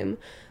time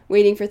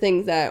waiting for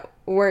things that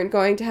weren't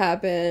going to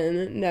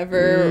happen,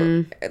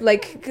 never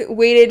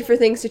waited for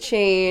things to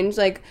change.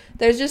 Like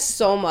there's just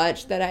so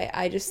much that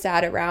I just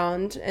sat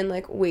around and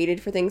like waited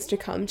for things to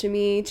come to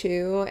me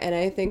too. And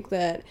I think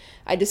that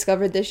I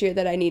discovered this year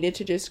that I needed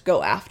to just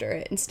go after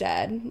it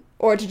instead,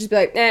 or to just be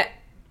like,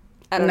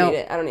 I don't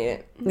need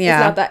it.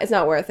 Yeah, it's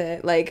not worth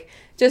it. Like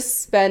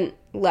just spent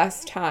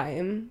less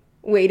time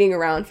waiting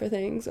around for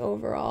things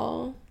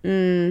overall.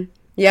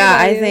 Yeah,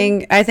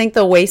 I think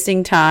the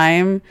wasting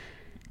time.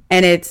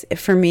 And it's,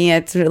 for me,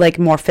 it's like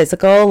more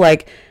physical.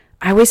 Like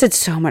I wasted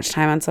so much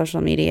time on social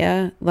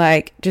media,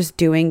 like just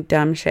doing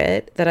dumb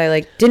shit that I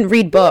like didn't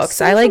read books.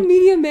 Social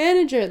media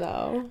manager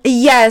though.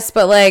 Yes,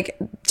 but like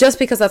just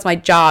because that's my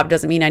job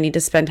doesn't mean I need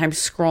to spend time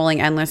scrolling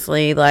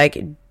endlessly.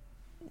 Like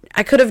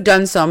I could have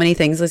done so many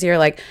things this year.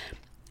 Like,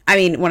 I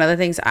mean, one of the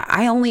things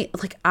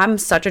I'm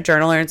such a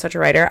journaler and such a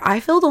writer. I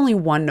filled only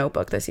one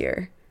notebook this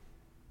year.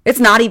 It's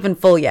not even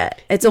full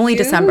yet. It's only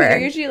December. You're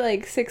usually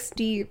like 6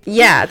 deep.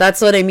 Yeah, that's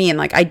what I mean.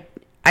 Like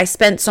I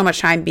spent so much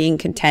time being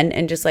content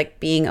and just like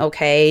being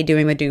okay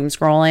doing the doom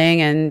scrolling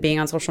and being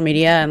on social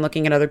media and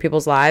looking at other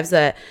people's lives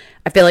that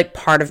I feel like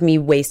part of me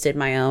wasted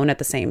my own at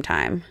the same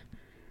time.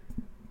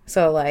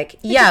 So like,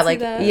 yeah,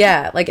 like,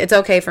 yeah, like it's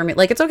okay for me.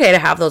 Like, it's okay to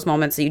have those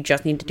moments that you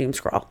just need to doom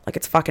scroll. Like,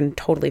 it's fucking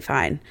totally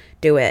fine.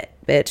 Do it,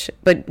 bitch.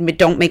 But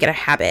don't make it a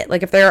habit.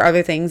 Like, if there are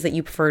other things that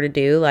you prefer to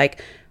do,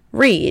 like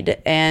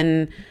read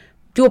and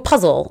do a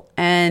puzzle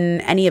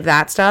and any of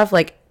that stuff,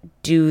 like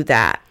do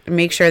that.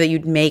 Make sure that you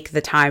make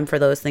the time for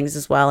those things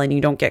as well. And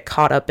you don't get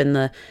caught up in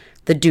the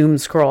doom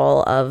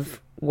scroll of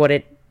what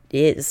it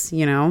is,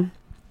 you know?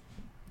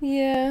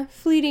 Yeah,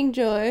 fleeting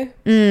joy.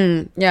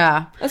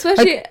 Yeah.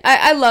 Especially,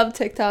 I love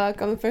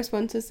TikTok. I'm the first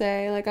one to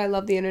say, like, I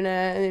love the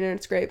internet, and the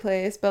internet's a great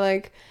place, but,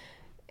 like,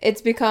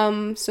 it's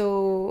become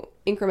so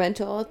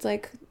incremental. It's,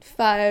 like,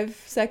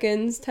 5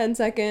 seconds, 10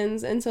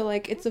 seconds, and so,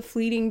 like, it's a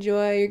fleeting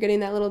joy. You're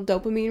getting that little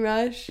dopamine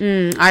rush.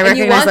 I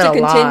recognize that a lot. And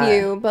you want to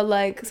continue, but,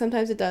 like,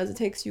 sometimes it does. It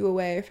takes you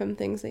away from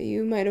things that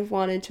you might have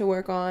wanted to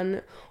work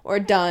on or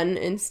done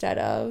instead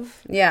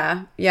of.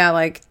 Yeah,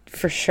 like,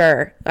 for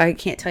sure. I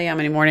can't tell you how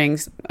many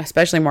mornings,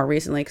 especially more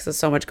recently because there's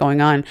so much going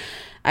on,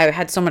 I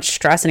had so much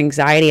stress and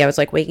anxiety. I was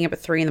like waking up at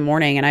 3 a.m.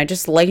 and I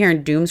just lay here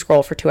and doom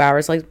scroll for 2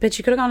 hours. Like, bitch,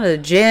 you could have gone to the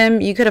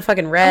gym. You could have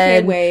fucking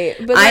read. Okay, wait.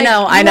 But like, I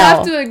know. You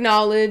have to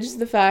acknowledge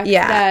the fact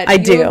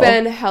that you've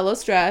been hella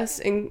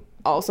stressed, and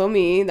also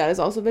me. That has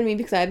also been me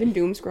because I've been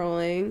doom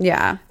scrolling.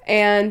 Yeah.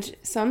 And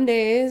some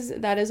days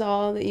that is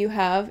all that you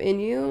have in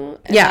you.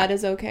 And that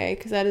is okay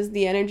because that is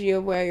the energy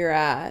of where you're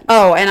at.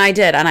 Oh, and I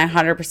did. And I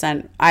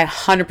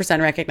 100%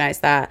 recognize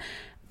that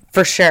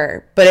for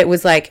sure. But it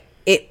was like,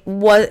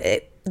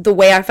 the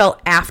way I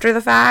felt after the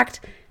fact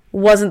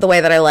wasn't the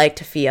way that I like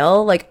to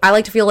feel. Like, I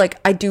like to feel like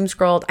I doom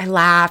scrolled, I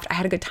laughed, I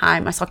had a good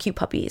time, I saw cute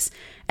puppies.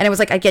 And it was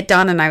like, I get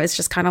done and I was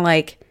just kind of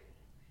like,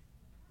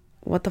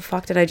 what the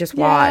fuck did I just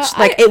watch?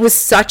 Like, it was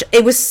such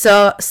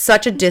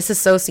a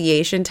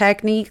disassociation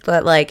technique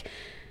that, like,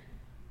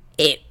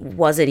 it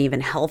wasn't even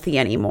healthy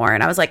anymore.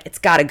 And I was like, it's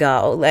gotta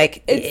go.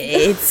 Like,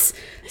 it's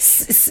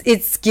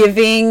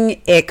giving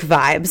ick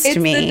vibes to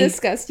me. It's the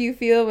disgust you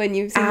feel when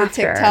you've seen the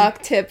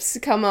TikTok tips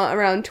come out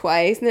around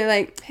twice and they're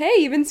like, hey,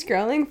 you've been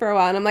scrolling for a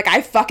while. And I'm like,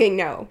 I fucking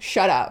know.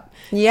 Shut up.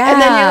 Yeah.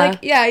 And then you're like,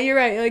 yeah, you're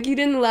right. Like, you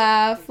didn't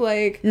laugh.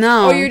 Like,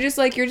 no. Or you're just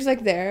like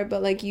there,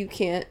 but like you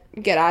can't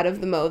get out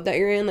of the mode that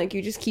you're in. Like,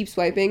 you just keep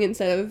swiping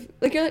instead of,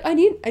 like, you're like, I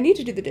need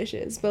to do the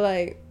dishes, but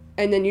like,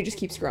 and then you just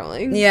keep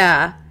scrolling.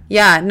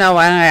 Yeah, no,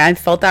 I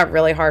felt that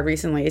really hard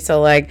recently. So,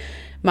 like,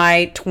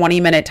 my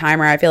 20-minute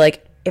timer, I feel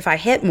like if I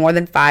hit more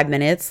than 5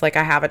 minutes, like,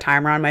 I have a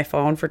timer on my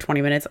phone for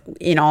 20 minutes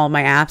in all of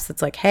my apps.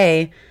 It's like,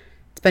 hey,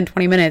 it's been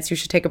 20 minutes. You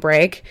should take a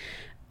break.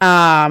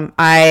 I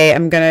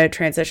am going to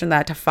transition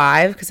that to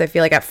 5 because I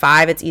feel like at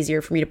 5, it's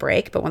easier for me to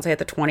break. But once I hit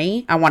the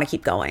 20, I want to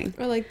keep going.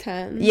 Or like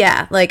 10.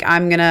 Yeah, like,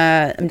 I'm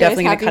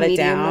definitely going to cut it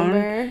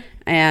down.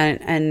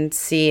 And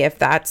see if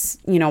that's,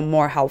 you know,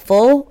 more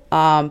helpful.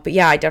 But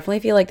yeah, I definitely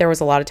feel like there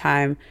was a lot of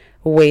time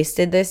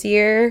wasted this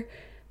year,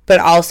 but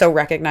also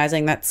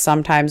recognizing that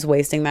sometimes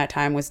wasting that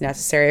time was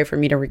necessary for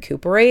me to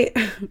recuperate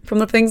from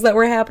the things that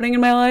were happening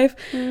in my life.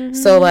 Mm-hmm.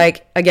 So,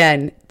 like,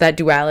 again, that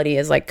duality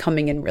is, like,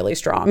 coming in really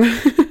strong.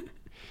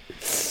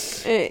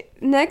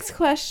 Next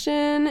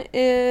question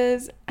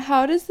is,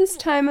 how does this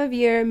time of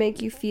year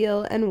make you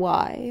feel and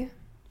why?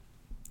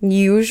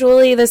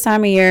 Usually this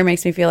time of year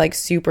makes me feel like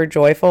super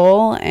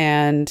joyful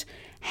and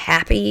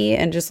happy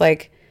and just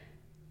like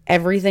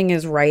everything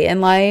is right in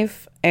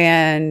life.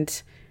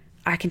 And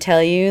I can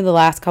tell you the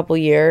last couple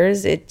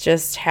years, it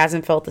just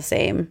hasn't felt the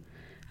same.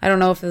 I don't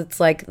know if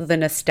it's like the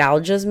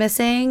nostalgia's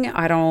missing.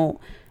 I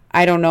don't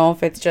know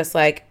if it's just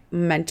like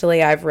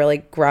mentally I've really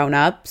grown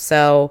up.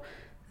 So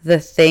the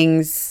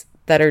things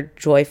that are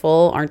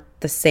joyful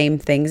aren't the same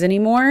things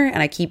anymore.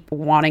 And I keep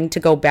wanting to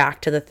go back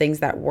to the things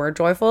that were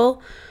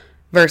joyful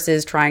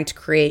versus trying to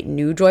create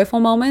new joyful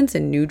moments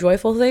and new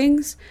joyful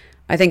things.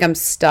 I think I'm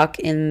stuck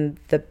in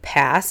the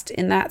past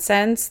in that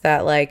sense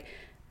that, like,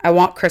 I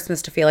want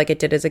Christmas to feel like it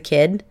did as a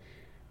kid,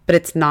 but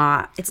it's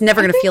not. It's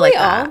never going to feel like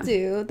that. We all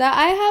do. That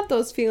I have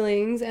those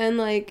feelings, and,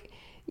 like,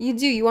 you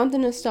do. You want the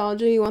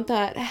nostalgia. You want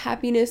that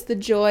happiness, the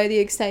joy, the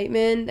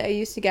excitement that you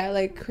used to get,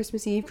 like,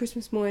 Christmas Eve,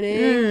 Christmas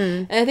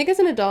morning. And I think as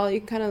an adult, you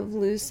can kind of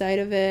lose sight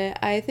of it.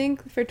 I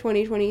think for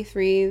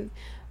 2023...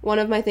 one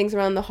of my things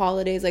around the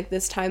holidays, like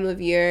this time of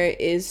year,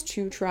 is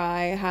to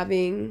try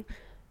having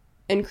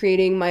and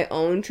creating my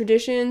own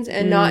traditions,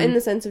 and not in the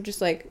sense of just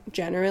like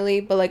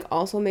generally, but like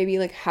also maybe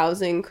like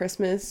housing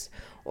Christmas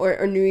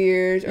or New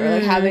Year's or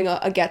like having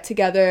a get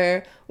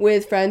together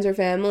with friends or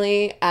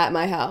family at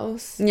my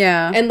house.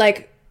 Yeah. And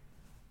like,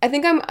 I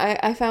think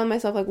I found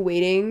myself like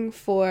waiting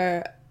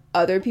for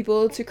other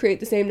people to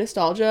create the same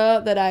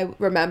nostalgia that I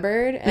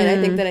remembered, and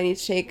I think that I need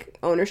to take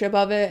ownership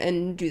of it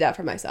and do that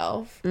for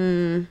myself.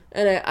 And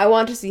I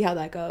want to see how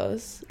that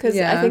goes, because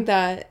I think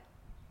that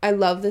I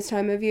love this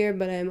time of year,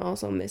 but I'm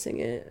also missing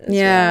it as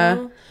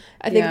well.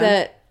 I think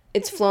that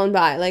it's flown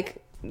by.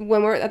 Like,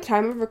 when we're at the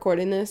time of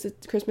recording this,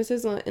 Christmas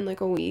is in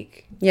like a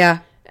week.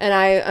 Yeah. And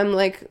I'm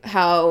like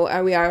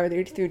how we are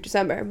through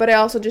December. But I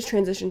also just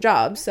transitioned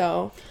jobs,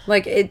 so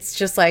like it's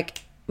just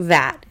like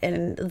that,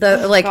 and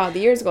the like God, the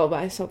years go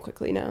by so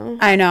quickly now.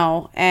 I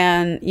know.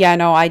 And yeah,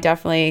 no, I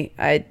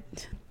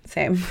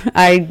same.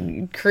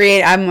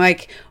 I'm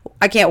like,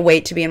 I can't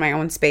wait to be in my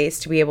own space,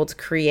 to be able to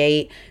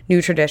create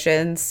new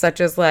traditions, such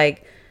as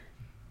like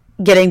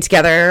getting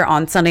together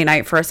on Sunday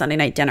night for a Sunday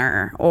night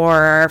dinner,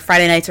 or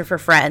Friday nights are for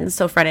friends.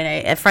 So Friday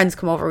night, if friends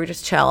come over, we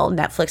just chill,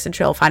 Netflix and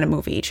chill, find a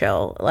movie,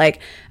 chill. Like,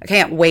 I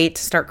can't wait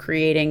to start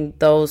creating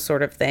those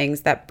sort of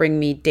things that bring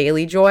me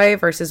daily joy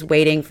versus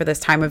waiting for this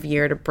time of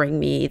year to bring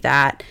me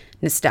that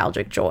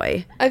nostalgic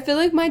joy. I feel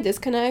like my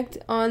disconnect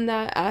on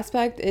that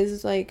aspect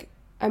is like,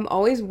 I'm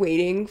always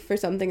waiting for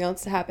something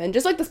else to happen.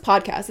 Just like this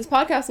podcast. This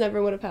podcast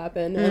never would have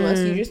happened unless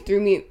you just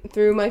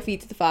threw my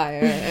feet to the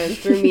fire and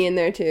threw me in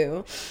there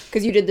too.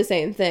 Because you did the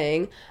same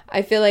thing.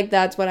 I feel like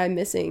that's what I'm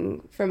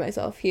missing for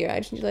myself here. I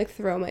just need to like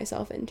throw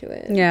myself into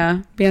it.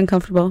 Yeah, be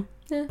uncomfortable.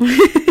 Yeah. All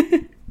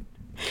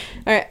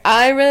right.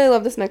 I really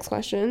love this next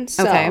question.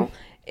 So Okay.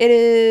 It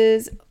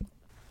is,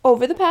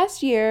 over the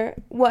past year,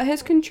 what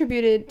has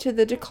contributed to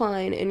the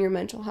decline in your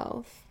mental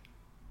health?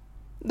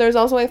 There's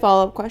also a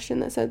follow-up question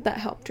that said that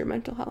helped your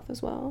mental health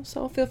as well.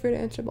 So feel free to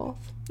answer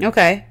both.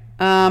 Okay.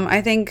 I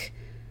think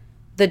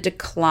the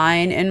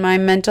decline in my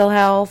mental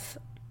health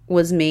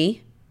was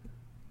me.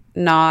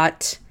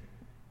 Not,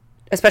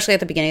 especially at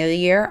the beginning of the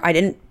year, I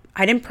didn't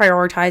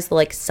prioritize the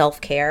like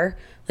self-care.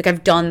 Like,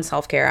 I've done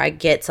self-care. I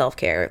get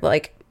self-care.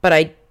 Like, but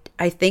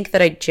I think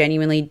that I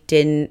genuinely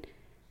didn't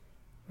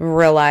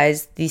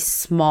realize the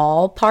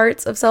small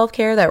parts of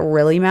self-care that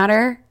really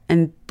matter,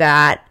 and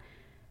that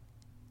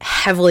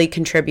heavily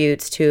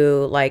contributes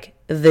to like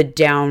the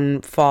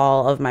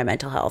downfall of my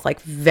mental health,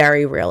 like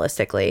very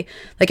realistically.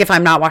 Like, if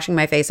I'm not washing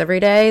my face every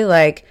day,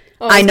 like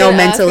I know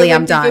mentally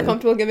I'm done. Do you feel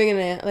comfortable giving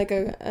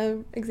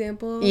a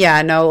example?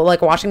 Yeah, no,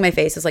 like washing my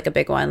face is like a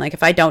big one. Like,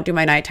 if I don't do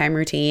my nighttime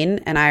routine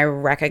and I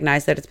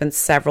recognize that it's been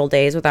several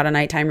days without a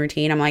nighttime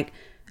routine, I'm like,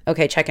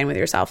 okay, check in with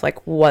yourself.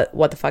 Like, what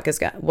the fuck is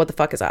good? What the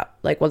fuck is up?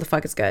 Like, what the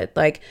fuck is good?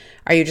 Like,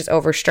 are you just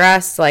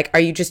overstressed? Like, are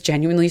you just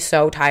genuinely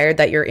so tired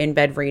that you're in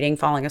bed reading,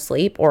 falling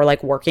asleep, or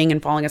like working and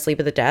falling asleep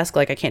at the desk?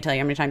 Like, I can't tell you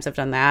how many times I've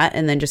done that,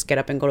 and then just get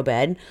up and go to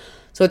bed.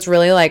 So it's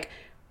really like,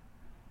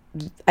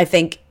 I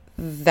think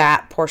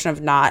that portion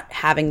of not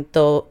having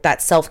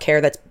that self-care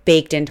that's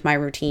baked into my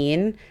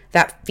routine,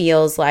 that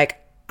feels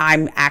like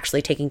I'm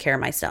actually taking care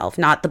of myself,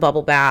 not the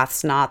bubble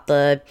baths, not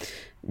the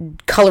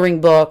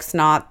coloring books,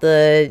 not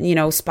the,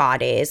 spa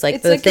days, like,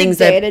 it's the like things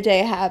that day-to-day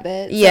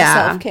habits, of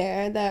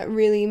self-care that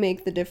really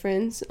make the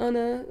difference on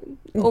a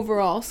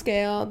overall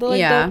scale.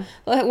 The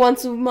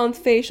once a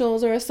month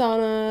facials or a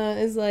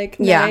sauna is like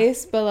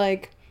nice, but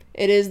like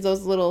it is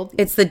those little,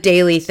 it's the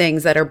daily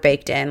things that are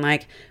baked in,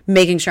 like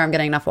making sure I'm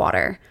getting enough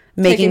water,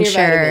 making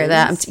sure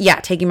that I'm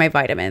taking my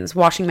vitamins,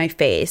 washing my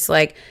face,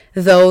 like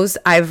those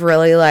I've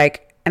really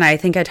like. And I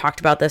think I talked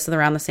about this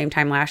around the same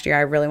time last year.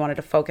 I really wanted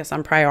to focus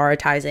on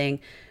prioritizing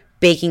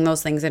baking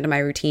those things into my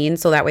routine,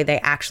 so that way they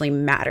actually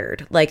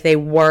mattered. Like, they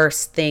were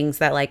things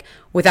that, like,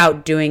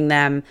 without doing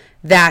them,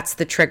 that's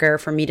the trigger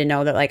for me to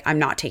know that, like, I'm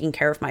not taking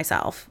care of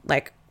myself.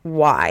 Like,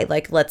 why?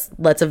 Like, let's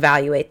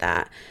evaluate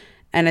that.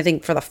 And I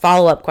think for the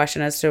follow-up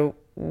question as to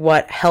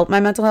what helped my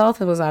mental health,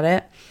 was that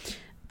it?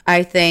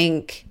 I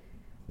think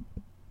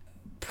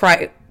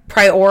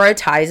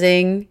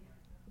prioritizing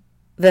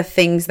the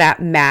things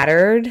that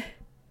mattered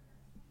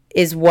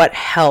is what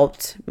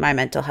helped my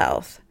mental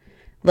health.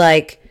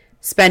 Like,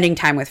 spending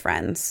time with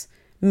friends,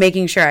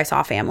 making sure I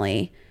saw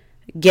family,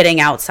 getting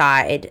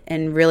outside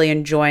and really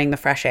enjoying the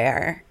fresh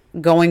air,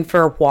 going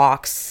for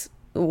walks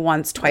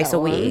twice a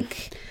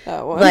week.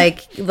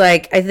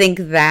 Like I think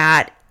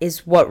that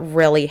is what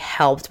really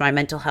helped my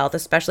mental health,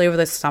 especially over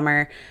the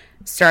summer.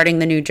 Starting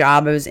the new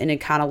job, I was in a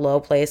kind of low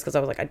place because I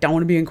was like, I don't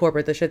want to be in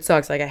corporate. This shit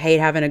sucks. Like, I hate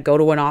having to go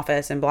to an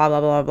office and blah, blah,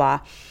 blah,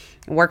 blah.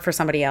 Work for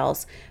somebody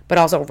else, but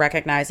also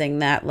recognizing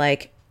that,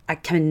 like, I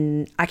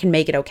can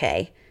make it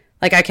okay.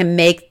 Like, I can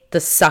make the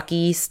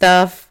sucky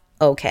stuff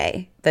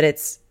okay, that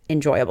it's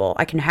enjoyable.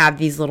 I can have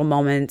these little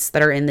moments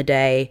that are in the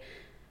day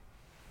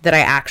that I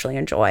actually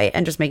enjoy,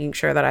 and just making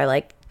sure that I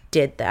like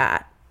did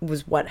that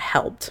was what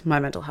helped my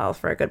mental health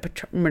for a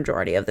good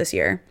majority of this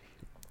year.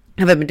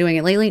 Have I been doing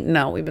it lately?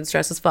 No, we've been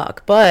stressed as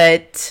fuck,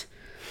 but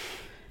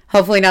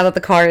hopefully now that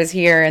the car is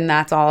here and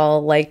that's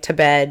all like to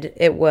bed,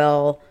 it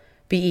will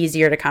be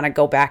easier to kind of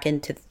go back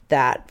into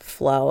that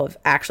flow of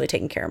actually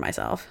taking care of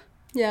myself.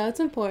 Yeah, it's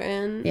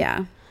important.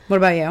 Yeah. What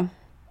about you?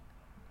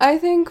 I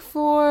think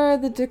for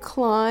the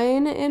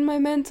decline in my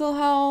mental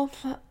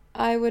health,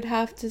 I would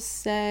have to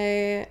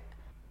say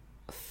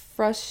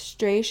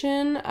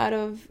frustration out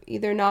of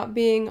either not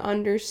being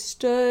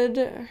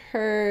understood,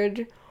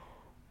 heard,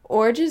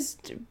 or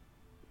just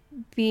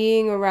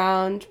being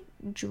around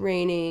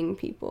draining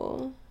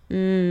people.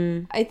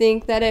 I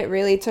think that it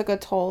really took a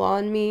toll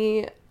on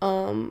me,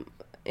 in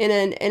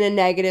a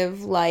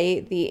negative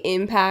light, the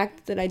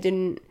impact that I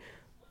didn't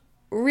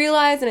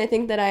realize, and I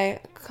think that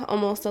I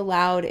almost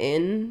allowed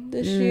in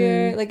this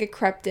year, like it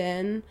crept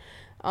in,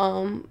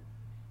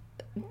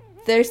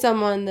 there's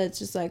someone that's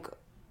just like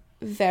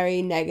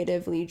very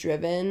negatively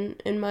driven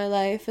in my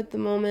life at the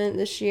moment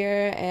this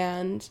year,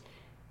 and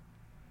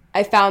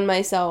I found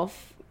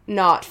myself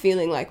not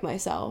feeling like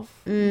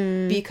myself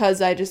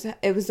because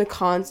it was a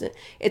constant,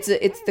 it's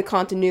the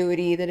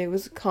continuity that it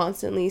was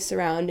constantly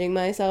surrounding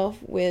myself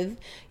with,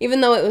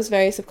 even though it was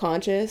very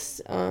subconscious.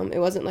 It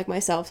wasn't like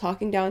myself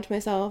talking down to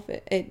myself.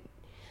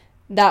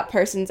 That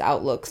person's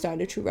outlook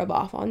started to rub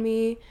off on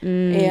me.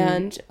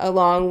 And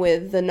along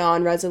with the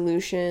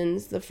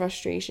non-resolutions, the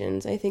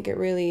frustrations, I think it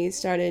really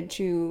started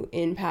to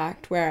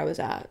impact where I was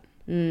at.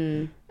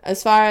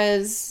 As far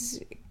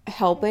as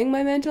helping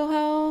my mental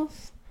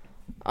health,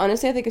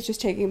 honestly, I think it's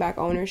just taking back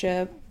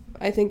ownership.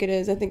 I think it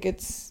is. I think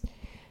it's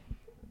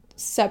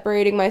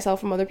separating myself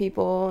from other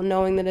people,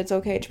 knowing that it's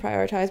okay to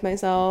prioritize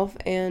myself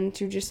and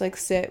to just like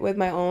sit with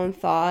my own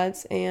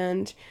thoughts.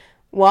 And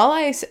while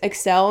I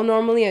excel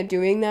normally at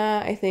doing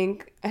that, I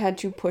think I had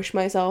to push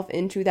myself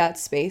into that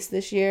space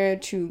this year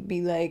to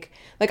be like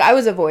I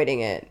was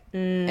avoiding it.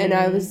 And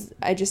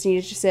I just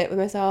needed to sit with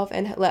myself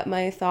and let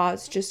my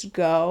thoughts just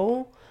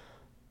go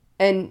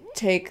and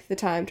take the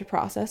time to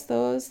process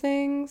those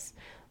things,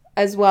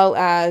 as well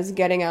as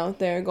getting out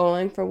there,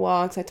 going for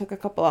walks. I took a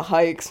couple of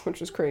hikes,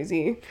 which was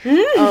crazy.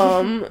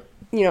 Going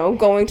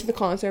to the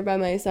concert by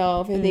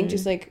myself. I think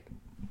just like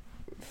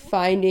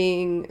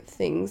finding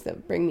things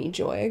that bring me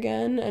joy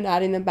again and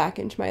adding them back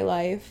into my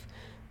life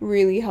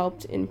really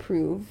helped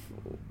improve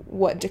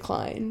what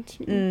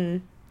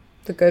declined.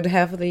 The good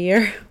half of the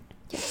year.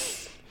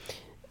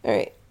 All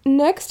right.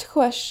 Next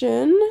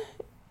question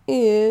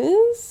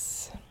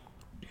is,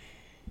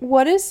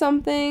 what is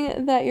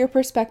something that your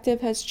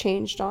perspective has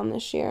changed on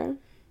this year?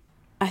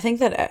 I think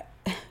that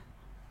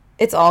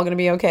it's all going to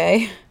be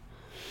okay.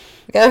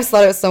 Like, I always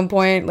thought at some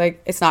point,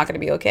 like, it's not going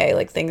to be okay.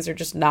 Like, things are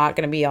just not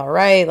going to be all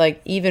right.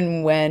 Like,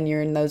 even when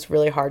you're in those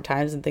really hard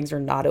times and things are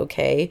not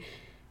okay,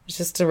 it's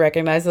just to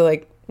recognize that,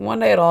 like, one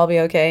day it'll all be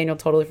okay and you'll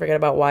totally forget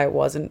about why it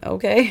wasn't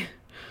okay.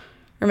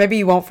 Or maybe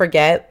you won't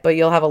forget, but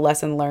you'll have a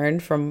lesson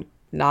learned from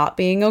not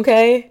being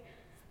okay.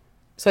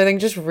 So I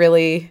think just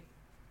really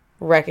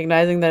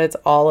recognizing that it's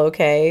all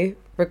okay,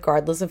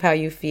 regardless of how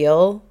you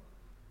feel,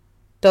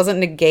 doesn't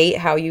negate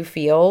how you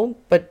feel,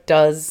 but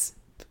does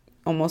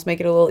almost make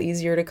it a little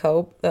easier to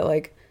cope. That,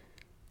 like,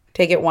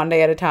 take it one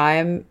day at a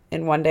time,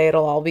 and one day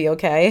it'll all be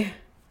okay.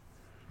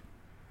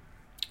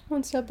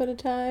 One step at a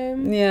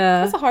time.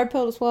 Yeah. That's a hard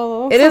pill to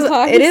swallow.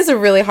 It is a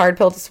really hard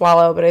pill to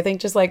swallow, but I think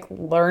just, like,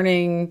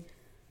 learning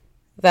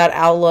that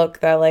outlook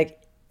that,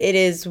 like, it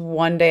is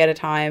one day at a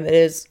time. It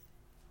is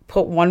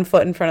put one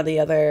foot in front of the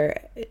other,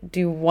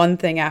 do one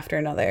thing after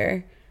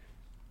another,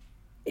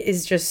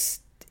 is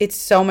just, it's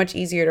so much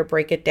easier to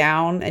break it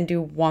down and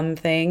do one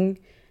thing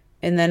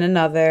and then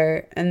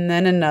another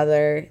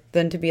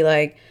than to be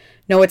like,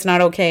 no, it's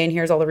not okay, and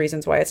here's all the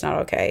reasons why it's not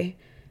okay.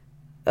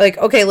 Like,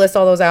 okay, list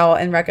all those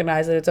out and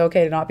recognize that it's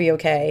okay to not be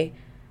okay,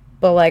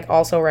 but, like,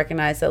 also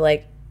recognize that,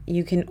 like,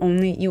 you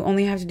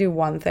only have to do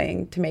one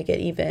thing to make it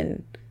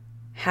even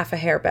half a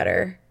hair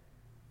better.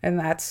 And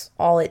that's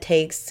all it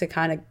takes to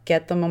kind of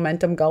get the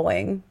momentum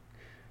going.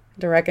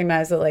 To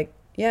recognize that, like,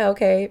 yeah,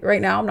 okay,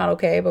 right now I'm not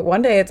okay, but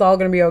one day it's all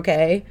going to be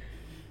okay.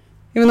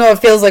 Even though it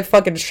feels like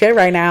fucking shit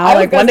right now.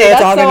 Like, one day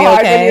it's all going to be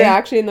okay. When you're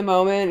actually in the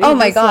moment. Oh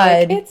my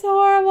God. Like, it's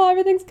horrible.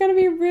 Everything's going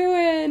to be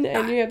ruined.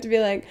 And you have to be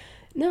like,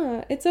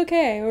 no, it's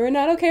okay. We're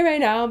not okay right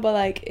now, but,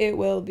 like, it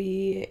will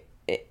be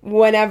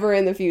whenever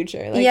in the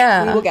future. Like,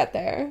 yeah, we will get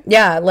there.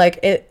 Yeah, like,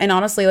 and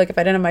honestly, like, if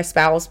I didn't have my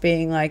spouse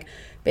being like,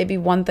 baby,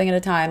 one thing at a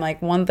time,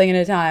 like, one thing at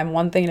a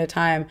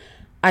time,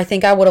 I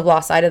think I would have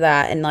lost sight of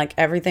that, and, like,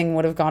 everything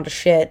would have gone to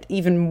shit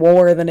even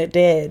more than it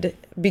did,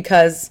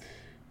 because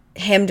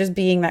him just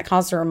being that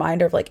constant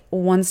reminder of, like,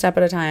 one step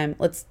at a time,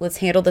 let's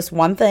handle this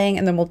one thing,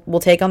 and then we'll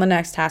take on the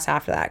next task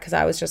after that. Because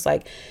I was just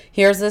like,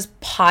 here's this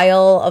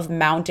pile of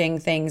mounting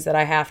things that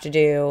I have to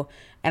do,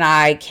 and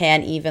I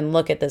can't even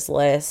look at this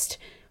list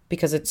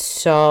because it's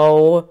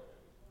so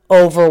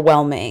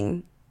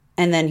overwhelming.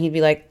 And then he'd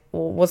be like,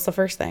 well, what's the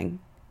first thing?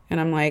 And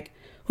I'm like,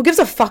 who gives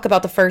a fuck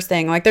about the first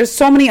thing? Like, there's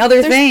so many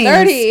other things.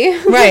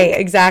 30. Right,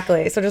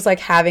 exactly. So just, like,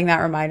 having that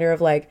reminder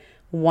of, like,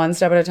 one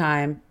step at a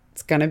time.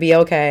 It's going to be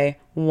okay.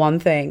 One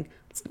thing.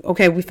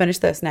 Okay, we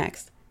finished this.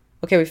 Next.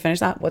 Okay, we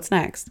finished that. What's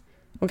next?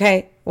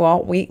 Okay,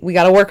 well, we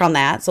got to work on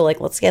that. So, like,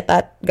 let's get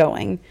that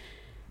going.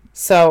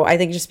 So I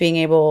think just being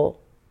able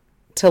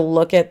to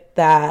look at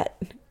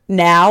that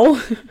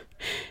now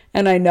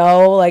and I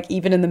know, like,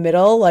 even in the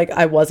middle, like,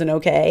 I wasn't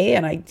okay,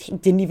 and I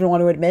didn't even want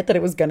to admit that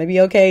it was going to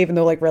be okay, even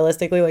though, like,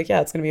 realistically, like, yeah,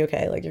 it's going to be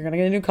okay. Like, you're going to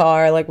get a new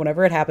car. Like,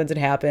 whenever it happens, it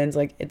happens.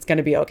 Like, it's going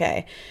to be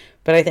okay.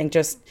 But I think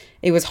just,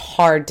 it was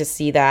hard to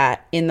see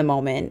that in the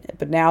moment.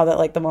 But now that,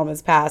 like, the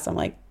moment's passed, I'm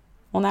like,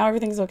 well, now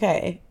everything's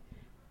okay.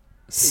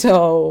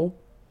 So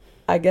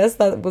I guess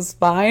that was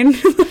fine.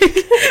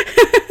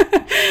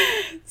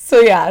 So,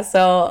 yeah.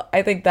 So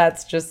I think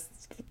that's just,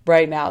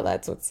 right now,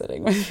 that's what's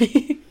sitting with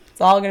me.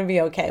 It's all going to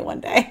be okay one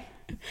day.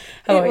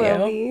 How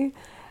about you?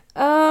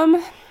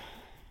 I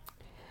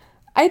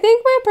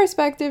think my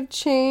perspective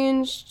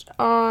changed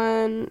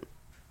on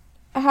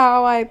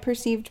how I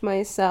perceived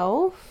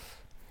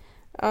myself.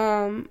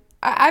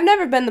 I've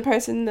never been the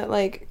person that,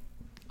 like,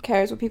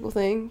 cares what people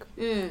think.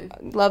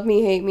 Love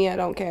me, hate me, I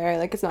don't care.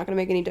 Like, it's not gonna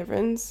make any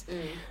difference.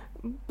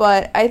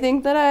 But I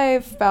think that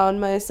I've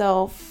found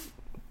myself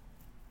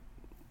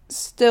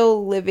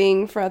still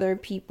living for other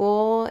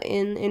people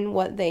in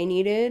what they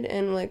needed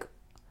and, like,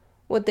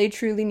 what they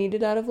truly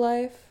needed out of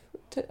life,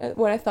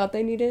 what I thought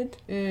they needed.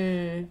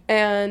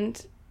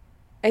 And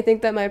I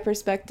think that my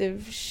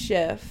perspective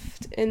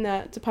shift in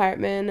that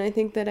department. I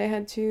think that I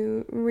had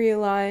to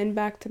realign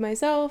back to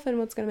myself and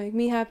what's going to make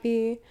me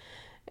happy,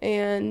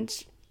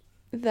 and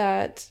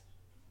that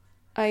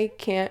I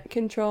can't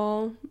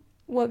control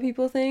what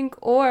people think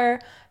or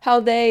how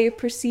they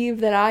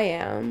perceive that I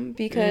am,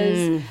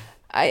 because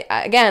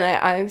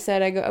I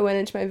said I went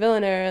into my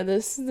villain era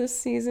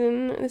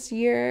this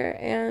year,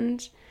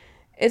 and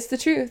it's the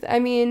truth. I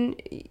mean,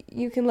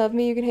 you can love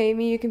me, you can hate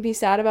me, you can be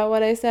sad about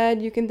what I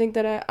said, you can think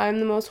that I'm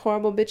the most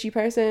horrible, bitchy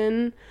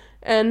person,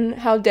 and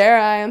how dare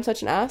I'm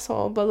such an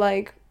asshole, but,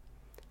 like,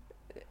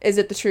 is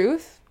it the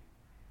truth?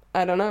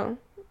 I don't know.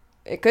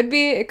 It could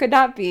be, it could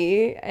not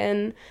be,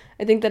 and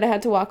I think that I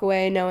had to walk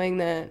away knowing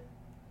that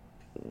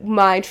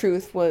my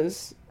truth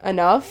was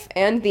enough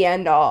and the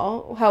end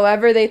all.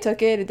 However they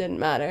took it, it didn't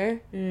matter.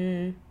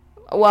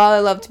 While I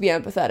love to be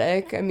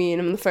empathetic, I mean,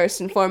 I'm the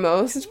first and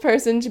foremost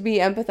person to be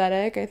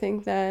empathetic. I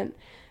think that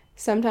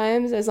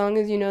sometimes, as long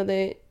as you know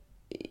that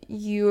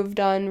you have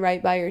done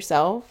right by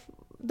yourself,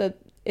 that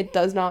it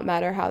does not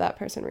matter how that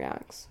person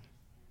reacts.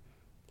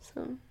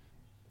 So,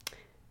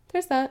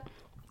 there's that.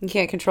 You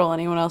can't control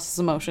anyone else's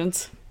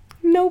emotions.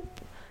 Nope.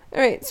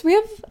 All right, so we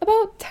have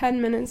about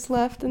 10 minutes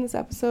left in this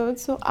episode,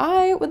 so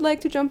I would like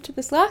to jump to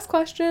this last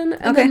question,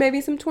 and then maybe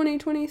some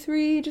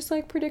 2023, just,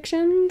 like,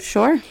 predictions.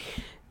 Sure.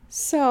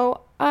 So,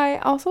 I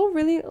also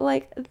really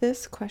like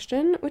this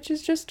question, which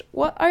is just,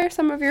 what are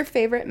some of your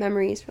favorite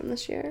memories from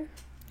this year?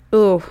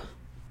 Ooh,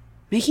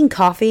 making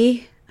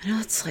coffee. I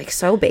know it's, like,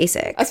 so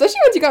basic.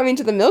 Especially once you got me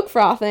into the milk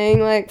frothing,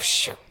 like,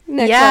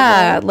 next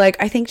level. Like,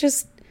 I think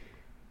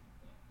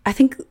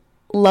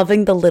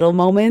loving the little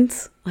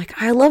moments. Like,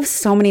 I love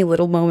so many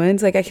little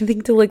moments. Like, I can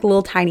think to, like,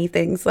 little tiny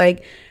things,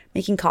 like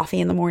making coffee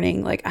in the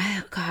morning. Like,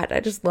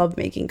 I just love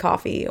making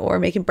coffee, or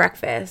making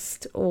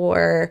breakfast,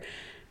 or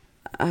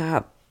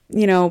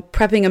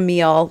prepping a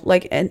meal,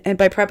 like, and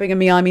by prepping a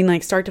meal, I mean,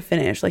 like, start to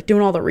finish, like,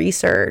 doing all the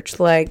research,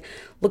 like,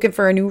 looking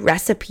for a new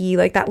recipe,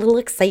 like, that little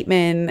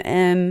excitement,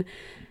 and,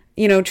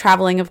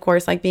 traveling, of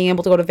course, like, being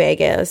able to go to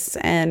Vegas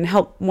and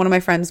help one of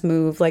my friends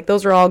move, like,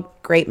 those are all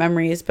great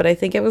memories. But I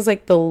think it was,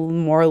 like, the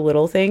more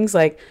little things,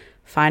 like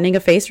finding a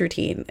face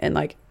routine and,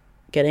 like,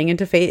 getting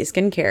into face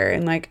skincare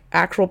and, like,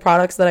 actual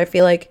products that I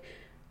feel like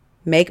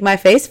make my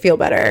face feel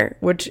better,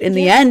 which in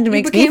the end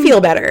makes me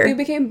feel better. You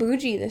became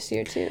bougie this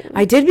year too.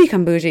 I did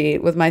become bougie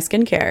with my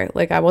skincare.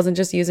 Like, I wasn't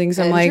just using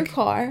some, like, your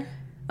car.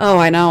 Oh,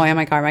 I know. And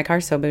my car. My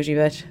car's so bougie,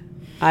 bitch.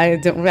 I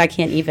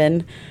can't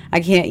even.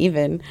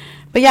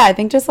 But yeah, I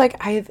think just, like,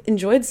 I've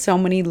enjoyed so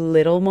many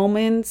little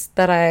moments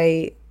that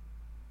I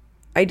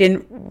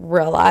didn't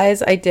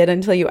realize I did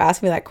until you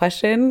asked me that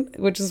question,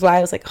 which is why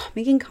I was like,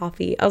 making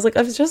coffee. I was like,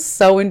 I've just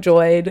so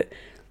enjoyed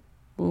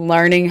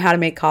learning how to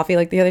make coffee.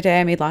 Like, the other day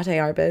I made latte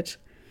art, bitch.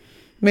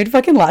 Made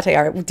fucking latte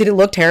art. Did it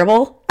look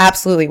terrible?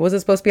 Absolutely. Was it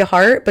supposed to be a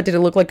heart, but did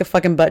it look like a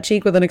fucking butt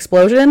cheek with an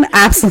explosion?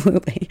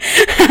 Absolutely.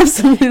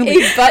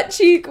 Absolutely. A butt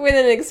cheek with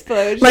an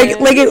explosion. Like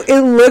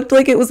it looked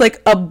like it was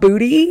like a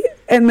booty,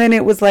 and then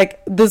it was like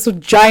this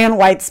giant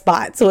white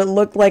spot. So it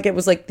looked like it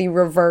was like the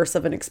reverse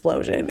of an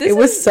explosion. This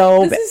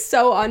is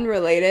so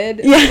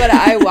unrelated. Yeah. But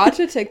I watched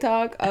a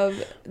TikTok of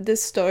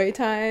this story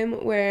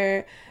time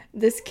where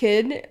this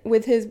kid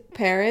with his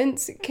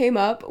parents came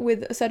up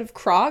with a set of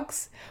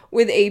Crocs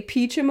with a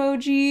peach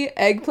emoji,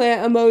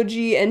 eggplant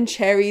emoji, and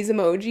cherries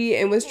emoji,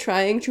 and was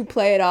trying to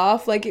play it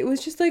off like it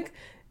was just like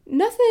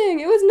nothing.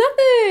 It was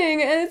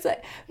nothing. And it's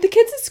like, the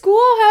kids at school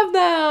have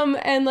them.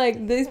 And,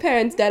 like, these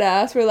parents dead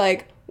ass were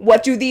like,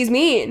 what do these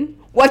mean?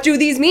 What do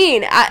these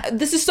mean?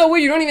 This is so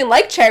weird. You don't even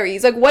like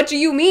cherries. Like, what do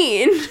you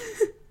mean?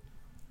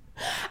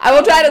 I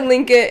will try to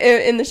link it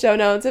in the show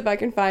notes if I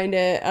can find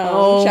it.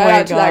 Shout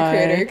out to that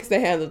creator because they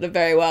handled it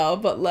very well.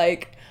 But,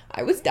 like,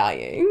 I was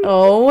dying.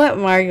 Oh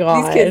my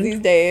god. These kids these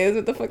days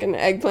with the fucking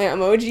eggplant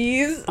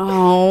emojis.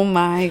 Oh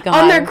my god.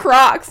 On their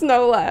Crocs,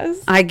 no less.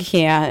 I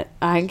can't.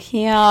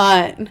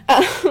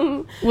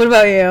 What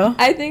about you?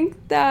 I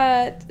think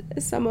that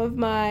some of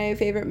my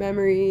favorite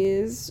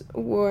memories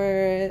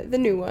were the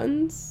new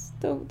ones.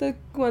 The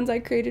ones I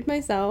created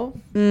myself.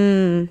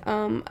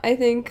 I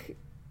think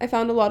I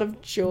found a lot of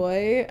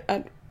joy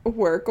at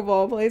work, of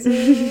all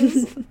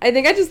places. I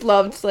think I just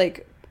loved,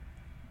 like,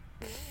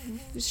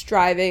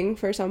 striving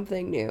for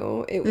something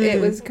new.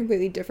 It was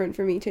completely different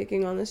for me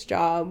taking on this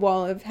job.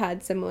 While I've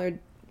had similar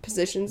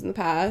positions in the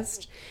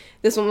past,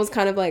 this one was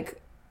kind of, like,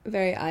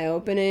 very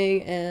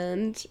eye-opening,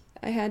 and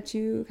I had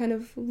to kind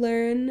of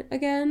learn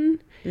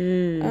again.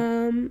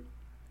 It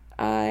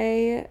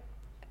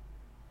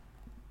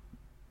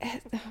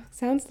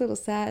sounds a little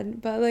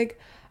sad, but, like,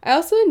 I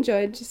also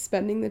enjoyed just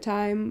spending the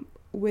time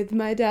with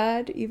my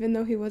dad, even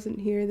though he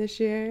wasn't here this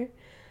year.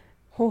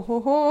 Ho,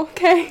 ho, ho.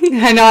 Okay.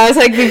 I know. I was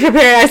like, be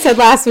prepared. I said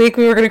last week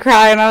we were going to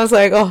cry, and I was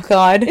like, oh,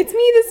 God. It's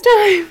me this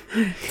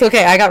time. It's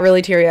okay. I got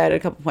really teary-eyed at a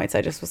couple points.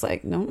 I just was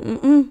like,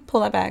 no,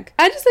 pull that back.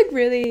 I just, like,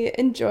 really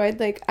enjoyed,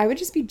 like, I would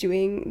just be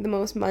doing the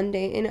most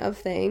mundane of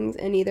things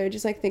and either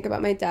just, like, think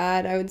about my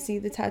dad. I would see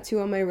the tattoo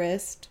on my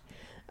wrist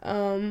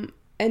and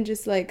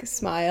just, like,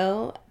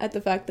 smile at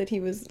the fact that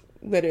he was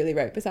literally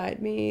right beside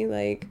me,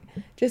 like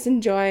just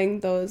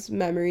enjoying those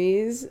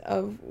memories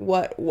of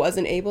what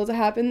wasn't able to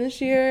happen this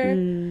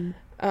year.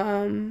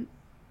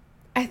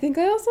 I think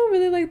I also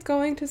really liked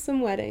going to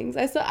some weddings.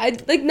 These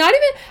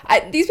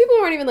people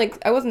weren't even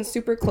like, I wasn't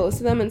super close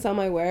to them, and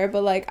some I were,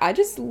 but like I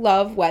just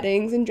love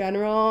weddings in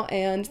general,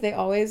 and they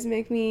always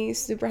make me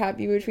super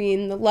happy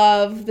between the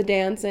love, the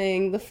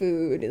dancing, the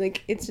food.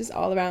 Like it's just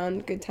all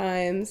around good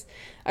times.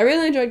 I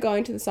really enjoyed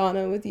going to the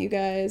sauna with you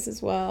guys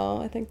as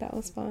well. I think that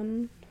was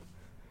fun.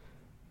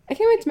 I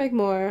can't wait to make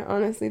more,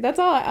 honestly. That's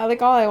all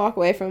I walk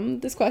away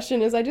from this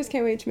question is I just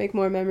can't wait to make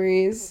more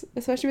memories,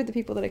 especially with the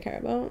people that I care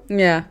about.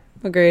 Yeah,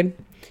 agreed.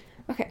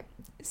 Okay,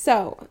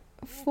 so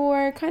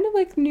for kind of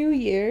like new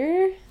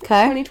year,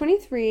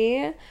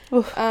 2023,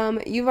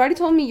 you've already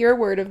told me your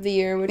word of the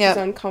year, which is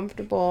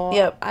uncomfortable.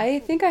 Yep. I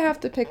think I have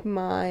to pick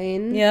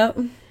mine. Yep.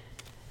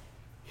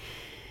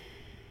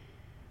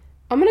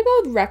 I'm going to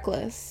go with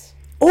reckless.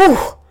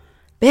 Oh,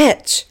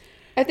 bitch.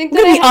 I think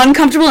we're gonna be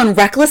uncomfortable and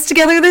reckless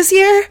together this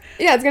year.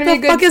 Yeah, it's gonna be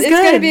good. It's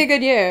gonna be a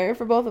good year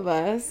for both of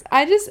us.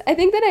 I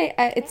think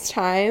that it's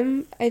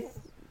time. I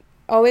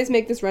always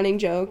make this running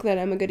joke that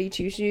I'm a goody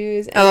two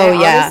shoes, and I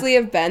honestly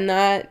have been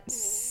that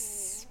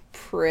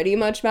pretty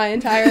much my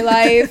entire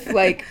life.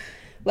 Like,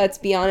 let's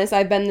be honest,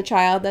 I've been the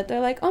child that they're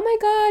like, oh my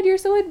god,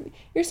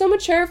 you're so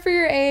mature for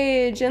your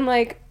age, and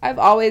like I've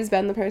always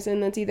been the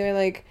person that's either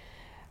like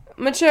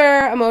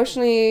mature,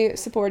 emotionally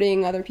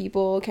supporting other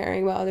people,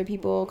 caring about other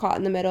people, caught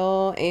in the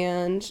middle,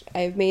 and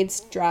I've made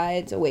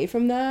strides away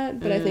from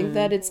that, but I think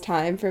that it's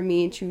time for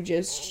me to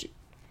just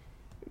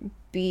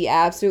be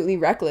absolutely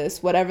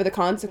reckless, whatever the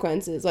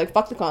consequences. Like,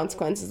 fuck the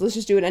consequences, let's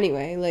just do it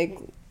anyway. Like,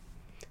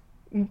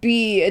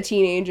 be a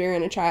teenager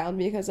and a child,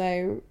 because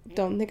I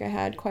don't think I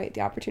had quite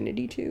the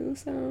opportunity to,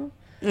 so...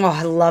 Oh,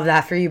 I love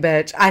that for you,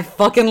 bitch. I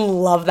fucking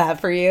love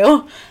that for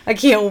you. I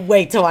can't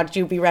wait to watch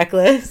you be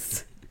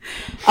reckless.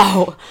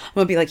 Oh, I'm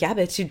gonna be like, yeah,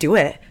 bitch, you do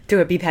it,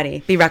 be petty,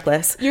 be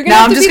reckless. You're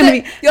gonna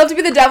you have to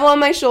be the devil on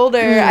my shoulder.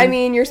 I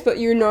mean,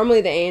 you're normally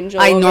the angel.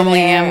 I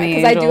normally am the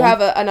angel, because I do have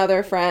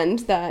another friend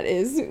that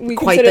is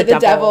consider the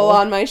devil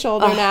on my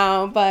shoulder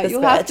now. But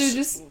you'll have to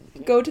just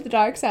go to the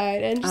dark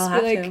side and just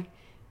be like,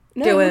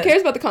 no, who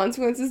cares about the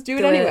consequences? Do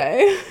it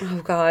anyway.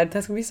 Oh God,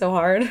 that's gonna be so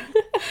hard.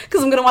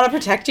 Because I'm gonna want to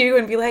protect you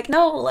and be like,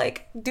 no,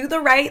 like do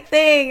the right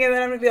thing, and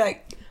then I'm gonna be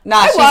like,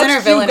 nah, she's in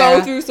her villain era. You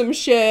go through some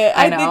shit.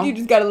 I think you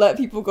just gotta let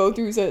people go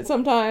through it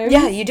sometimes.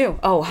 Yeah, you do.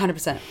 Oh,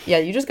 100%. Yeah,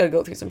 you just gotta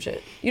go through some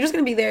shit. You're just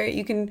gonna be there.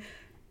 You can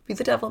be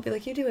the devil and be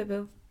like, you do it,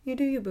 boo. You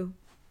do you, boo.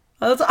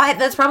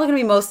 That's probably gonna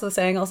be most of the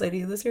saying I'll say to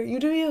you this year. You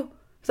do you.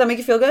 Does that make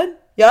you feel good?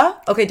 Yeah?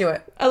 Okay, do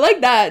it. I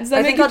like that. Does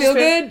that make you feel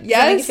good?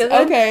 Yes?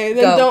 Okay,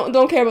 then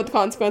don't care about the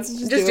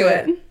consequences. Just do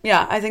it.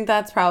 Yeah, I think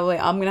that's probably,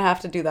 I'm gonna have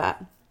to do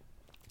that.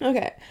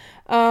 Okay.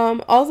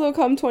 Also,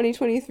 come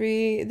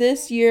 2023,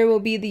 this year will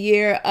be the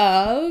year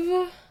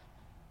of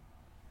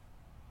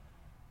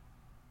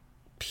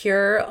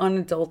pure,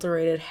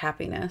 unadulterated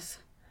happiness.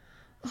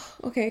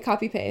 Okay,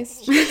 copy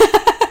paste.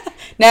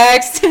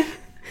 Next.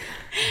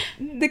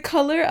 The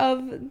color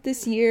of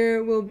this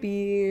year will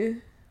be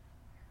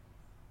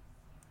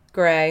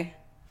gray.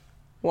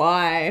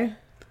 Why?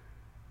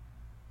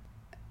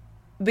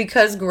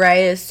 Because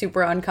gray is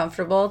super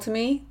uncomfortable to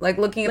me. Like,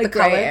 looking at the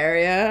color. Gray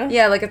area?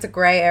 Yeah, like, it's a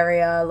gray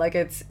area. Like,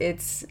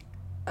 it's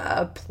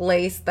a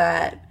place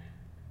that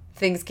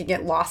things can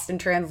get lost in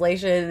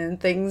translation and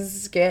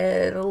things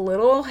get a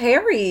little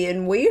hairy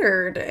and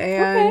weird.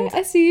 And okay,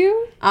 I see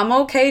you. I'm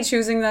okay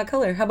choosing that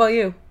color. How about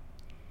you?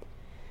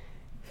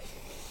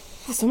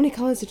 There's so many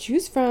colors to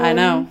choose from. I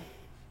know.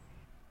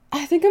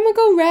 I think I'm gonna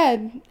go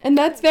red, and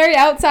that's very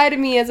outside of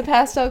me as a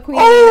pastel queen.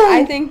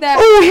 I think that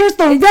here's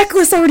the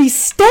reckless already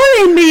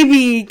starting,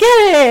 baby. Get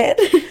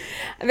it.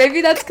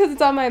 Maybe that's because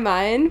it's on my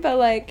mind, but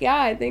like,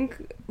 yeah, I think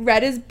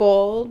red is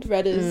bold,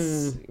 red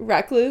is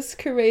reckless,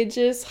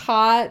 courageous,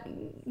 hot,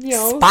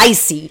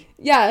 spicy.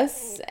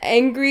 Yes,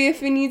 angry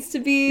if it needs to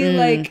be.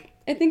 Like,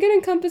 I think it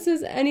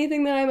encompasses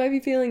anything that I might be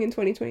feeling in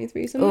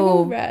 2023. So I'm gonna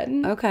go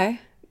red.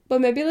 Okay,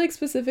 but maybe like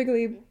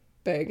specifically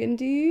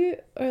burgundy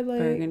or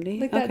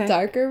like that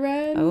darker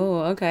red.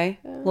 Oh, okay.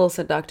 A little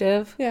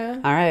seductive.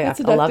 Yeah. All right.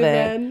 I love it.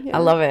 Red. Yeah. I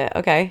love it.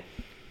 Okay.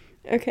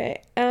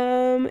 Okay.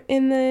 And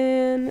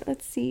then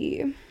let's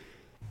see.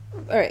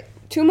 All right,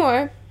 2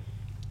 more.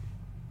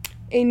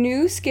 A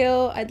new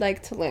skill I'd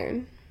like to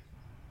learn.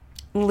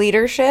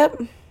 Leadership.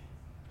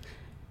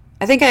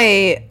 I think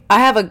I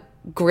have a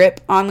grip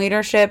on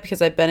leadership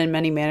because I've been in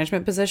many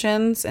management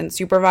positions and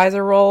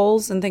supervisor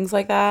roles and things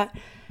like that.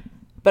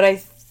 But I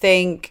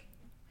think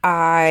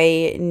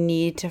I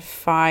need to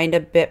find a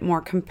bit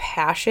more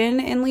compassion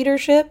in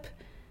leadership.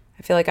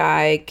 I feel like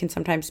I can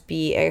sometimes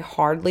be a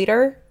hard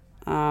leader,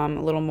 a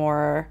little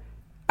more.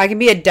 I can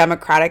be a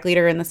democratic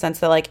leader in the sense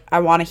that, like, I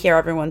want to hear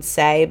everyone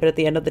say, but at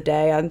the end of the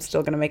day, I'm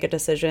still going to make a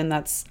decision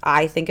that's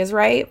I think is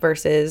right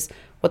versus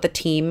what the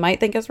team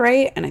might think is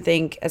right. And I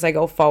think as I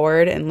go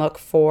forward and look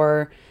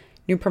for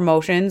new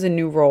promotions and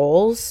new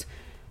roles,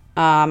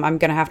 I'm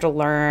going to have to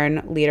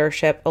learn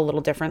leadership a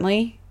little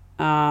differently.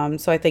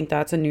 So I think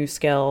that's a new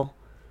skill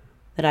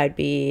that I'd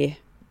be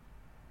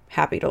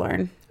happy to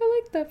learn.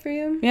 I like that for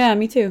you. Yeah,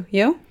 me too.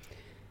 You?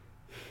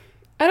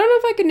 I don't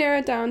know if I could narrow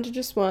it down to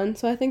just one,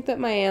 so I think that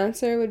my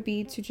answer would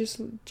be to just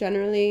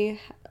generally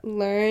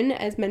learn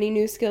as many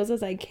new skills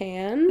as I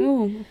can.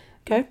 Ooh,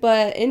 okay.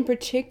 But in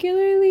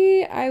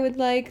particularly, I would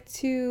like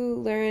to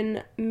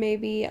learn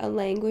maybe a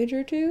language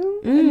or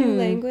two, a new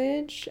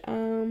language.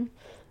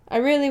 I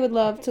really would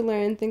love to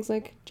learn things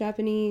like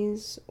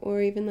Japanese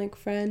or even like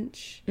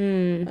French,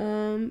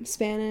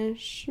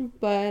 Spanish,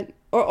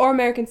 or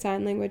American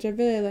Sign Language. I'd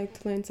really like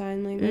to learn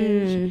sign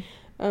language.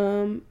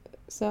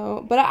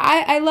 But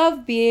I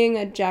love being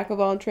a jack of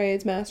all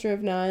trades, master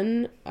of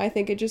none. I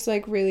think it just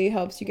like really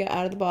helps you get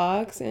out of the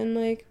box, and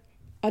like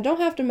I don't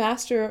have to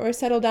master or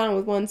settle down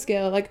with one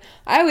skill. Like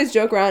I always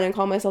joke around and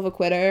call myself a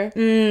quitter,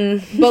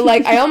 but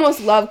like I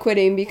almost love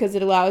quitting because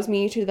it allows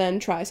me to then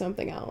try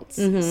something else.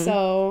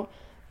 So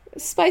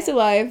spice of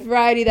life,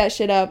 variety that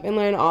shit up, and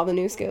learn all the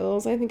new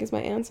skills, I think is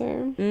my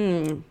answer.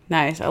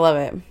 Nice. I love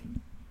it.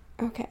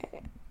 Okay.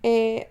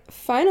 A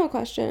final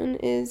question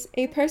is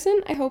a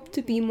person I hope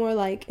to be more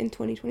like in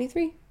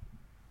 2023.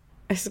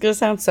 It's going to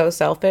sound so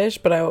selfish,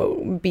 but I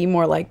will be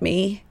more like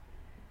me.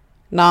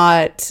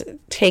 Not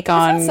take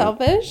on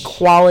selfish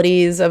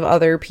qualities of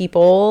other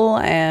people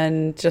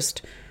and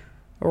just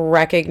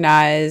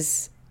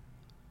recognize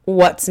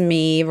what's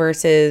me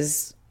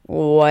versus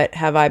what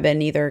have I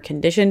been either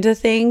conditioned to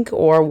think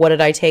or what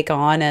did I take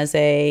on as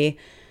a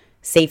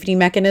safety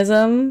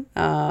mechanism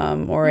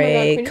or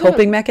a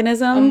coping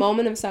mechanism. A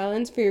moment of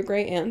silence for your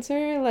great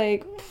answer.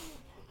 Like,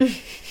 I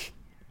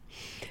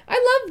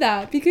love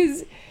that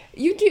because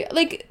you do,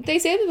 like, they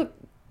say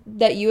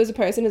that you as a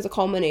person is a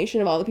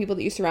culmination of all the people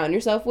that you surround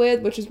yourself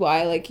with, which is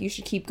why, like, you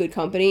should keep good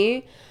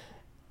company.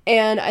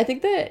 And I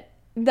think that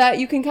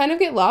you can kind of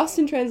get lost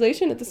in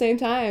translation at the same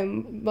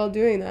time while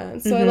doing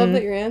that. So I love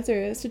that your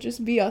answer is to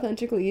just be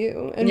authentically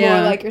you and more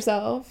like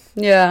yourself.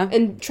 Yeah.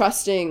 And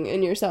trusting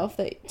in yourself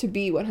to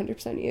be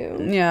 100% you.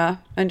 Yeah.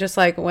 And just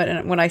like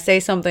when I say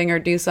something or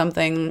do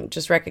something,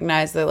 just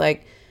recognize that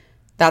like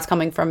that's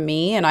coming from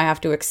me and I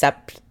have to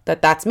accept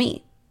that that's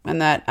me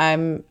and that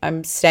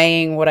I'm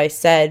saying what I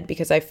said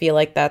because I feel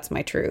like that's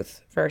my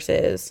truth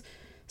versus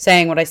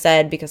saying what I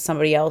said because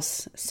somebody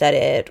else said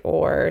it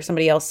or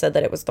somebody else said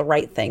that it was the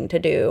right thing to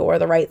do or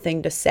the right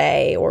thing to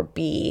say or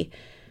be.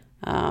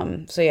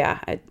 So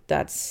yeah,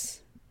 that's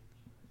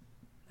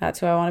who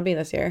I want to be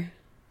this year.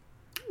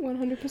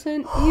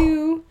 100%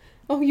 you.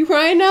 Oh, you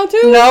crying now too?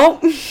 No.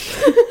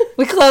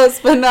 We close,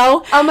 but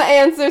no. I'm gonna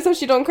answer so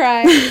she don't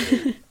cry.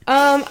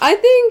 I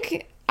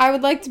think I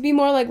would like to be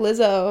more like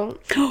Lizzo.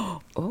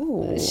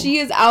 Oh. She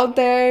is out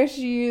there.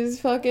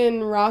 She's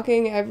fucking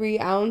rocking every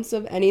ounce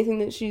of anything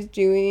that she's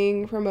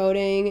doing,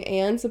 promoting,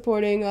 and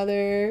supporting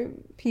other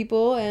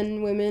people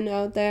and women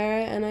out there.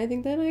 And I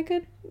think that I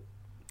could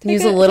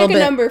use a little bit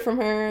number from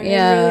her. And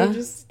really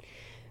just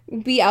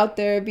be out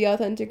there, be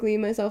authentically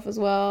myself as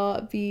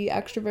well, be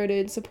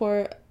extroverted,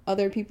 support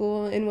other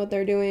people in what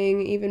they're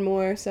doing even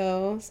more.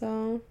 So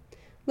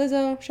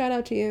Lizzo, shout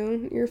out to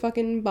you. You're a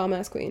fucking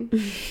bomb-ass queen.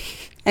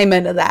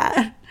 Amen to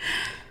that.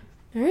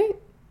 All right.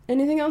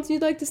 Anything else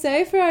you'd like to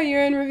say for our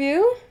year in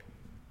review?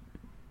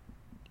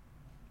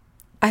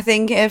 I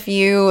think if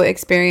you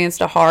experienced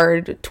a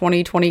hard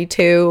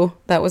 2022,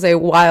 that was a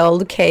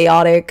wild,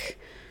 chaotic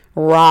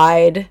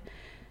ride,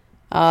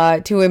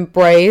 to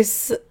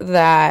embrace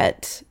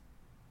that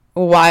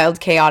wild,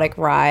 chaotic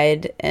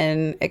ride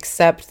and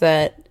accept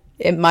that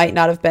it might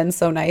not have been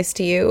so nice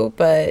to you,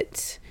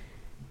 but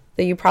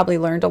that you probably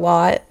learned a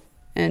lot.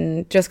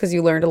 And just because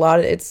you learned a lot,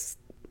 it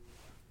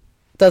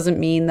doesn't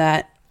mean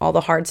that all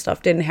the hard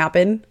stuff didn't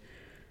happen.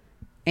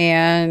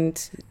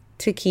 And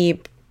to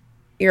keep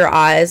your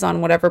eyes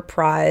on whatever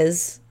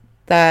prize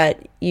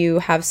that you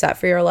have set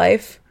for your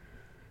life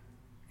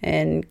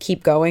and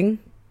keep going.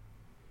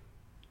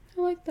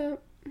 I like that.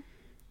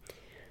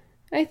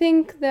 I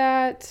think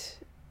that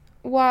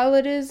while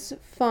it is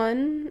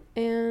fun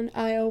and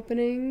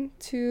eye-opening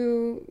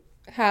to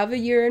have a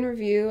year in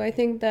review, I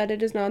think that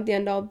it is not the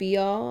end-all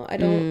be-all. I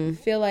don't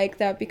feel like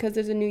that because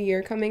there's a new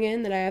year coming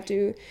in that I have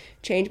to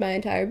change my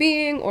entire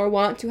being or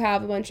want to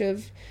have a bunch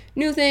of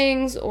new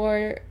things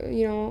or,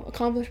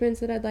 accomplishments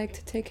that I'd like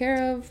to take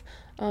care of,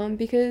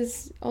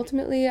 because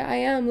ultimately I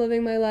am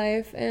living my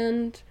life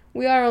and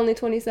we are only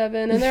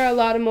 27 and there are a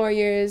lot of more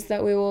years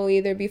that we will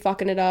either be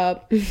fucking it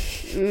up,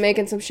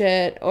 making some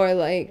shit, or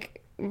like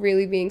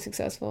really being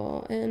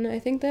successful. And I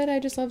think that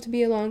I just love to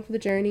be along for the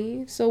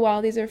journey. So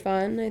while these are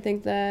fun, I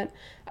think that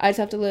I just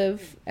have to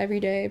live every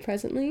day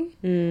presently.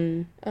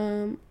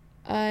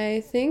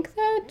 I think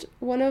that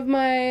one of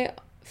my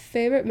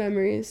favorite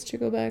memories, to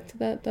go back to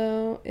that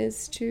though,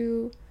 is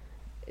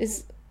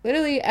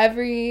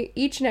literally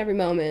each and every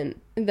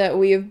moment that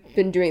we have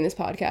been doing this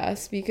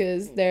podcast,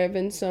 because there have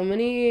been so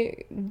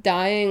many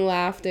dying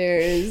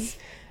laughters,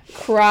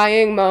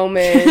 crying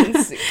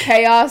moments,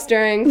 chaos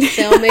during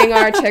filming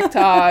our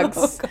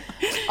TikToks.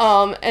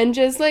 And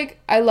just like,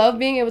 I love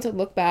being able to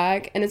look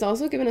back, and it's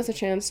also given us a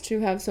chance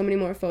to have so many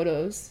more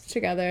photos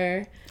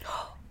together.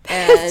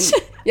 And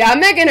yeah, I'm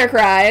making her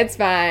cry, it's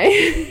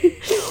fine.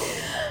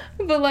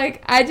 But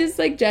like, I just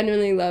like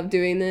genuinely love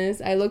doing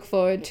this. I look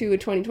forward to a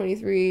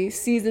 2023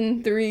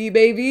 season 3,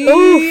 baby.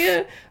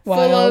 Oof, full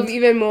of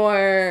even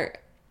more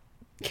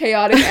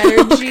chaotic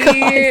energy,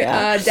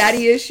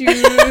 daddy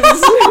issues,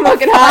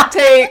 fucking hot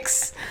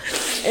takes,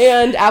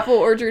 and apple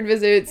orchard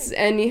visits,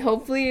 and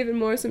hopefully even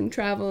more some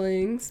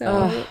traveling.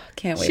 So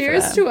can't wait.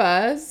 Cheers to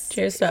us.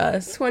 Cheers to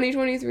us.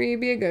 2023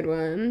 be a good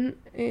one,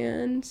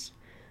 and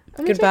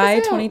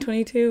goodbye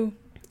 2022.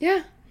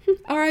 Yeah.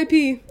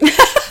 R.I.P.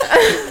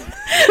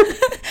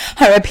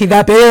 R.I.P.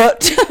 that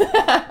bitch.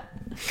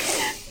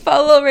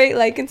 Follow, rate,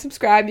 like, and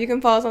subscribe. You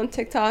can follow us on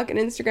TikTok and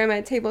Instagram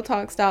at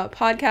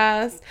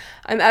tabletalks.podcast.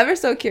 I'm ever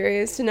so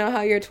curious to know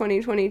how your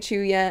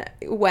 2022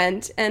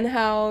 went and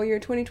how your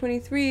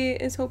 2023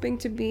 is hoping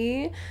to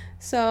be.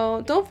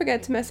 So don't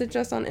forget to message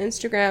us on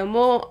Instagram.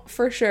 We'll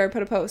for sure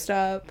put a post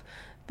up.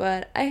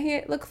 But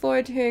I look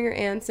forward to hearing your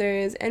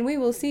answers, and we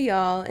will see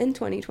y'all in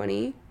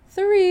 2023.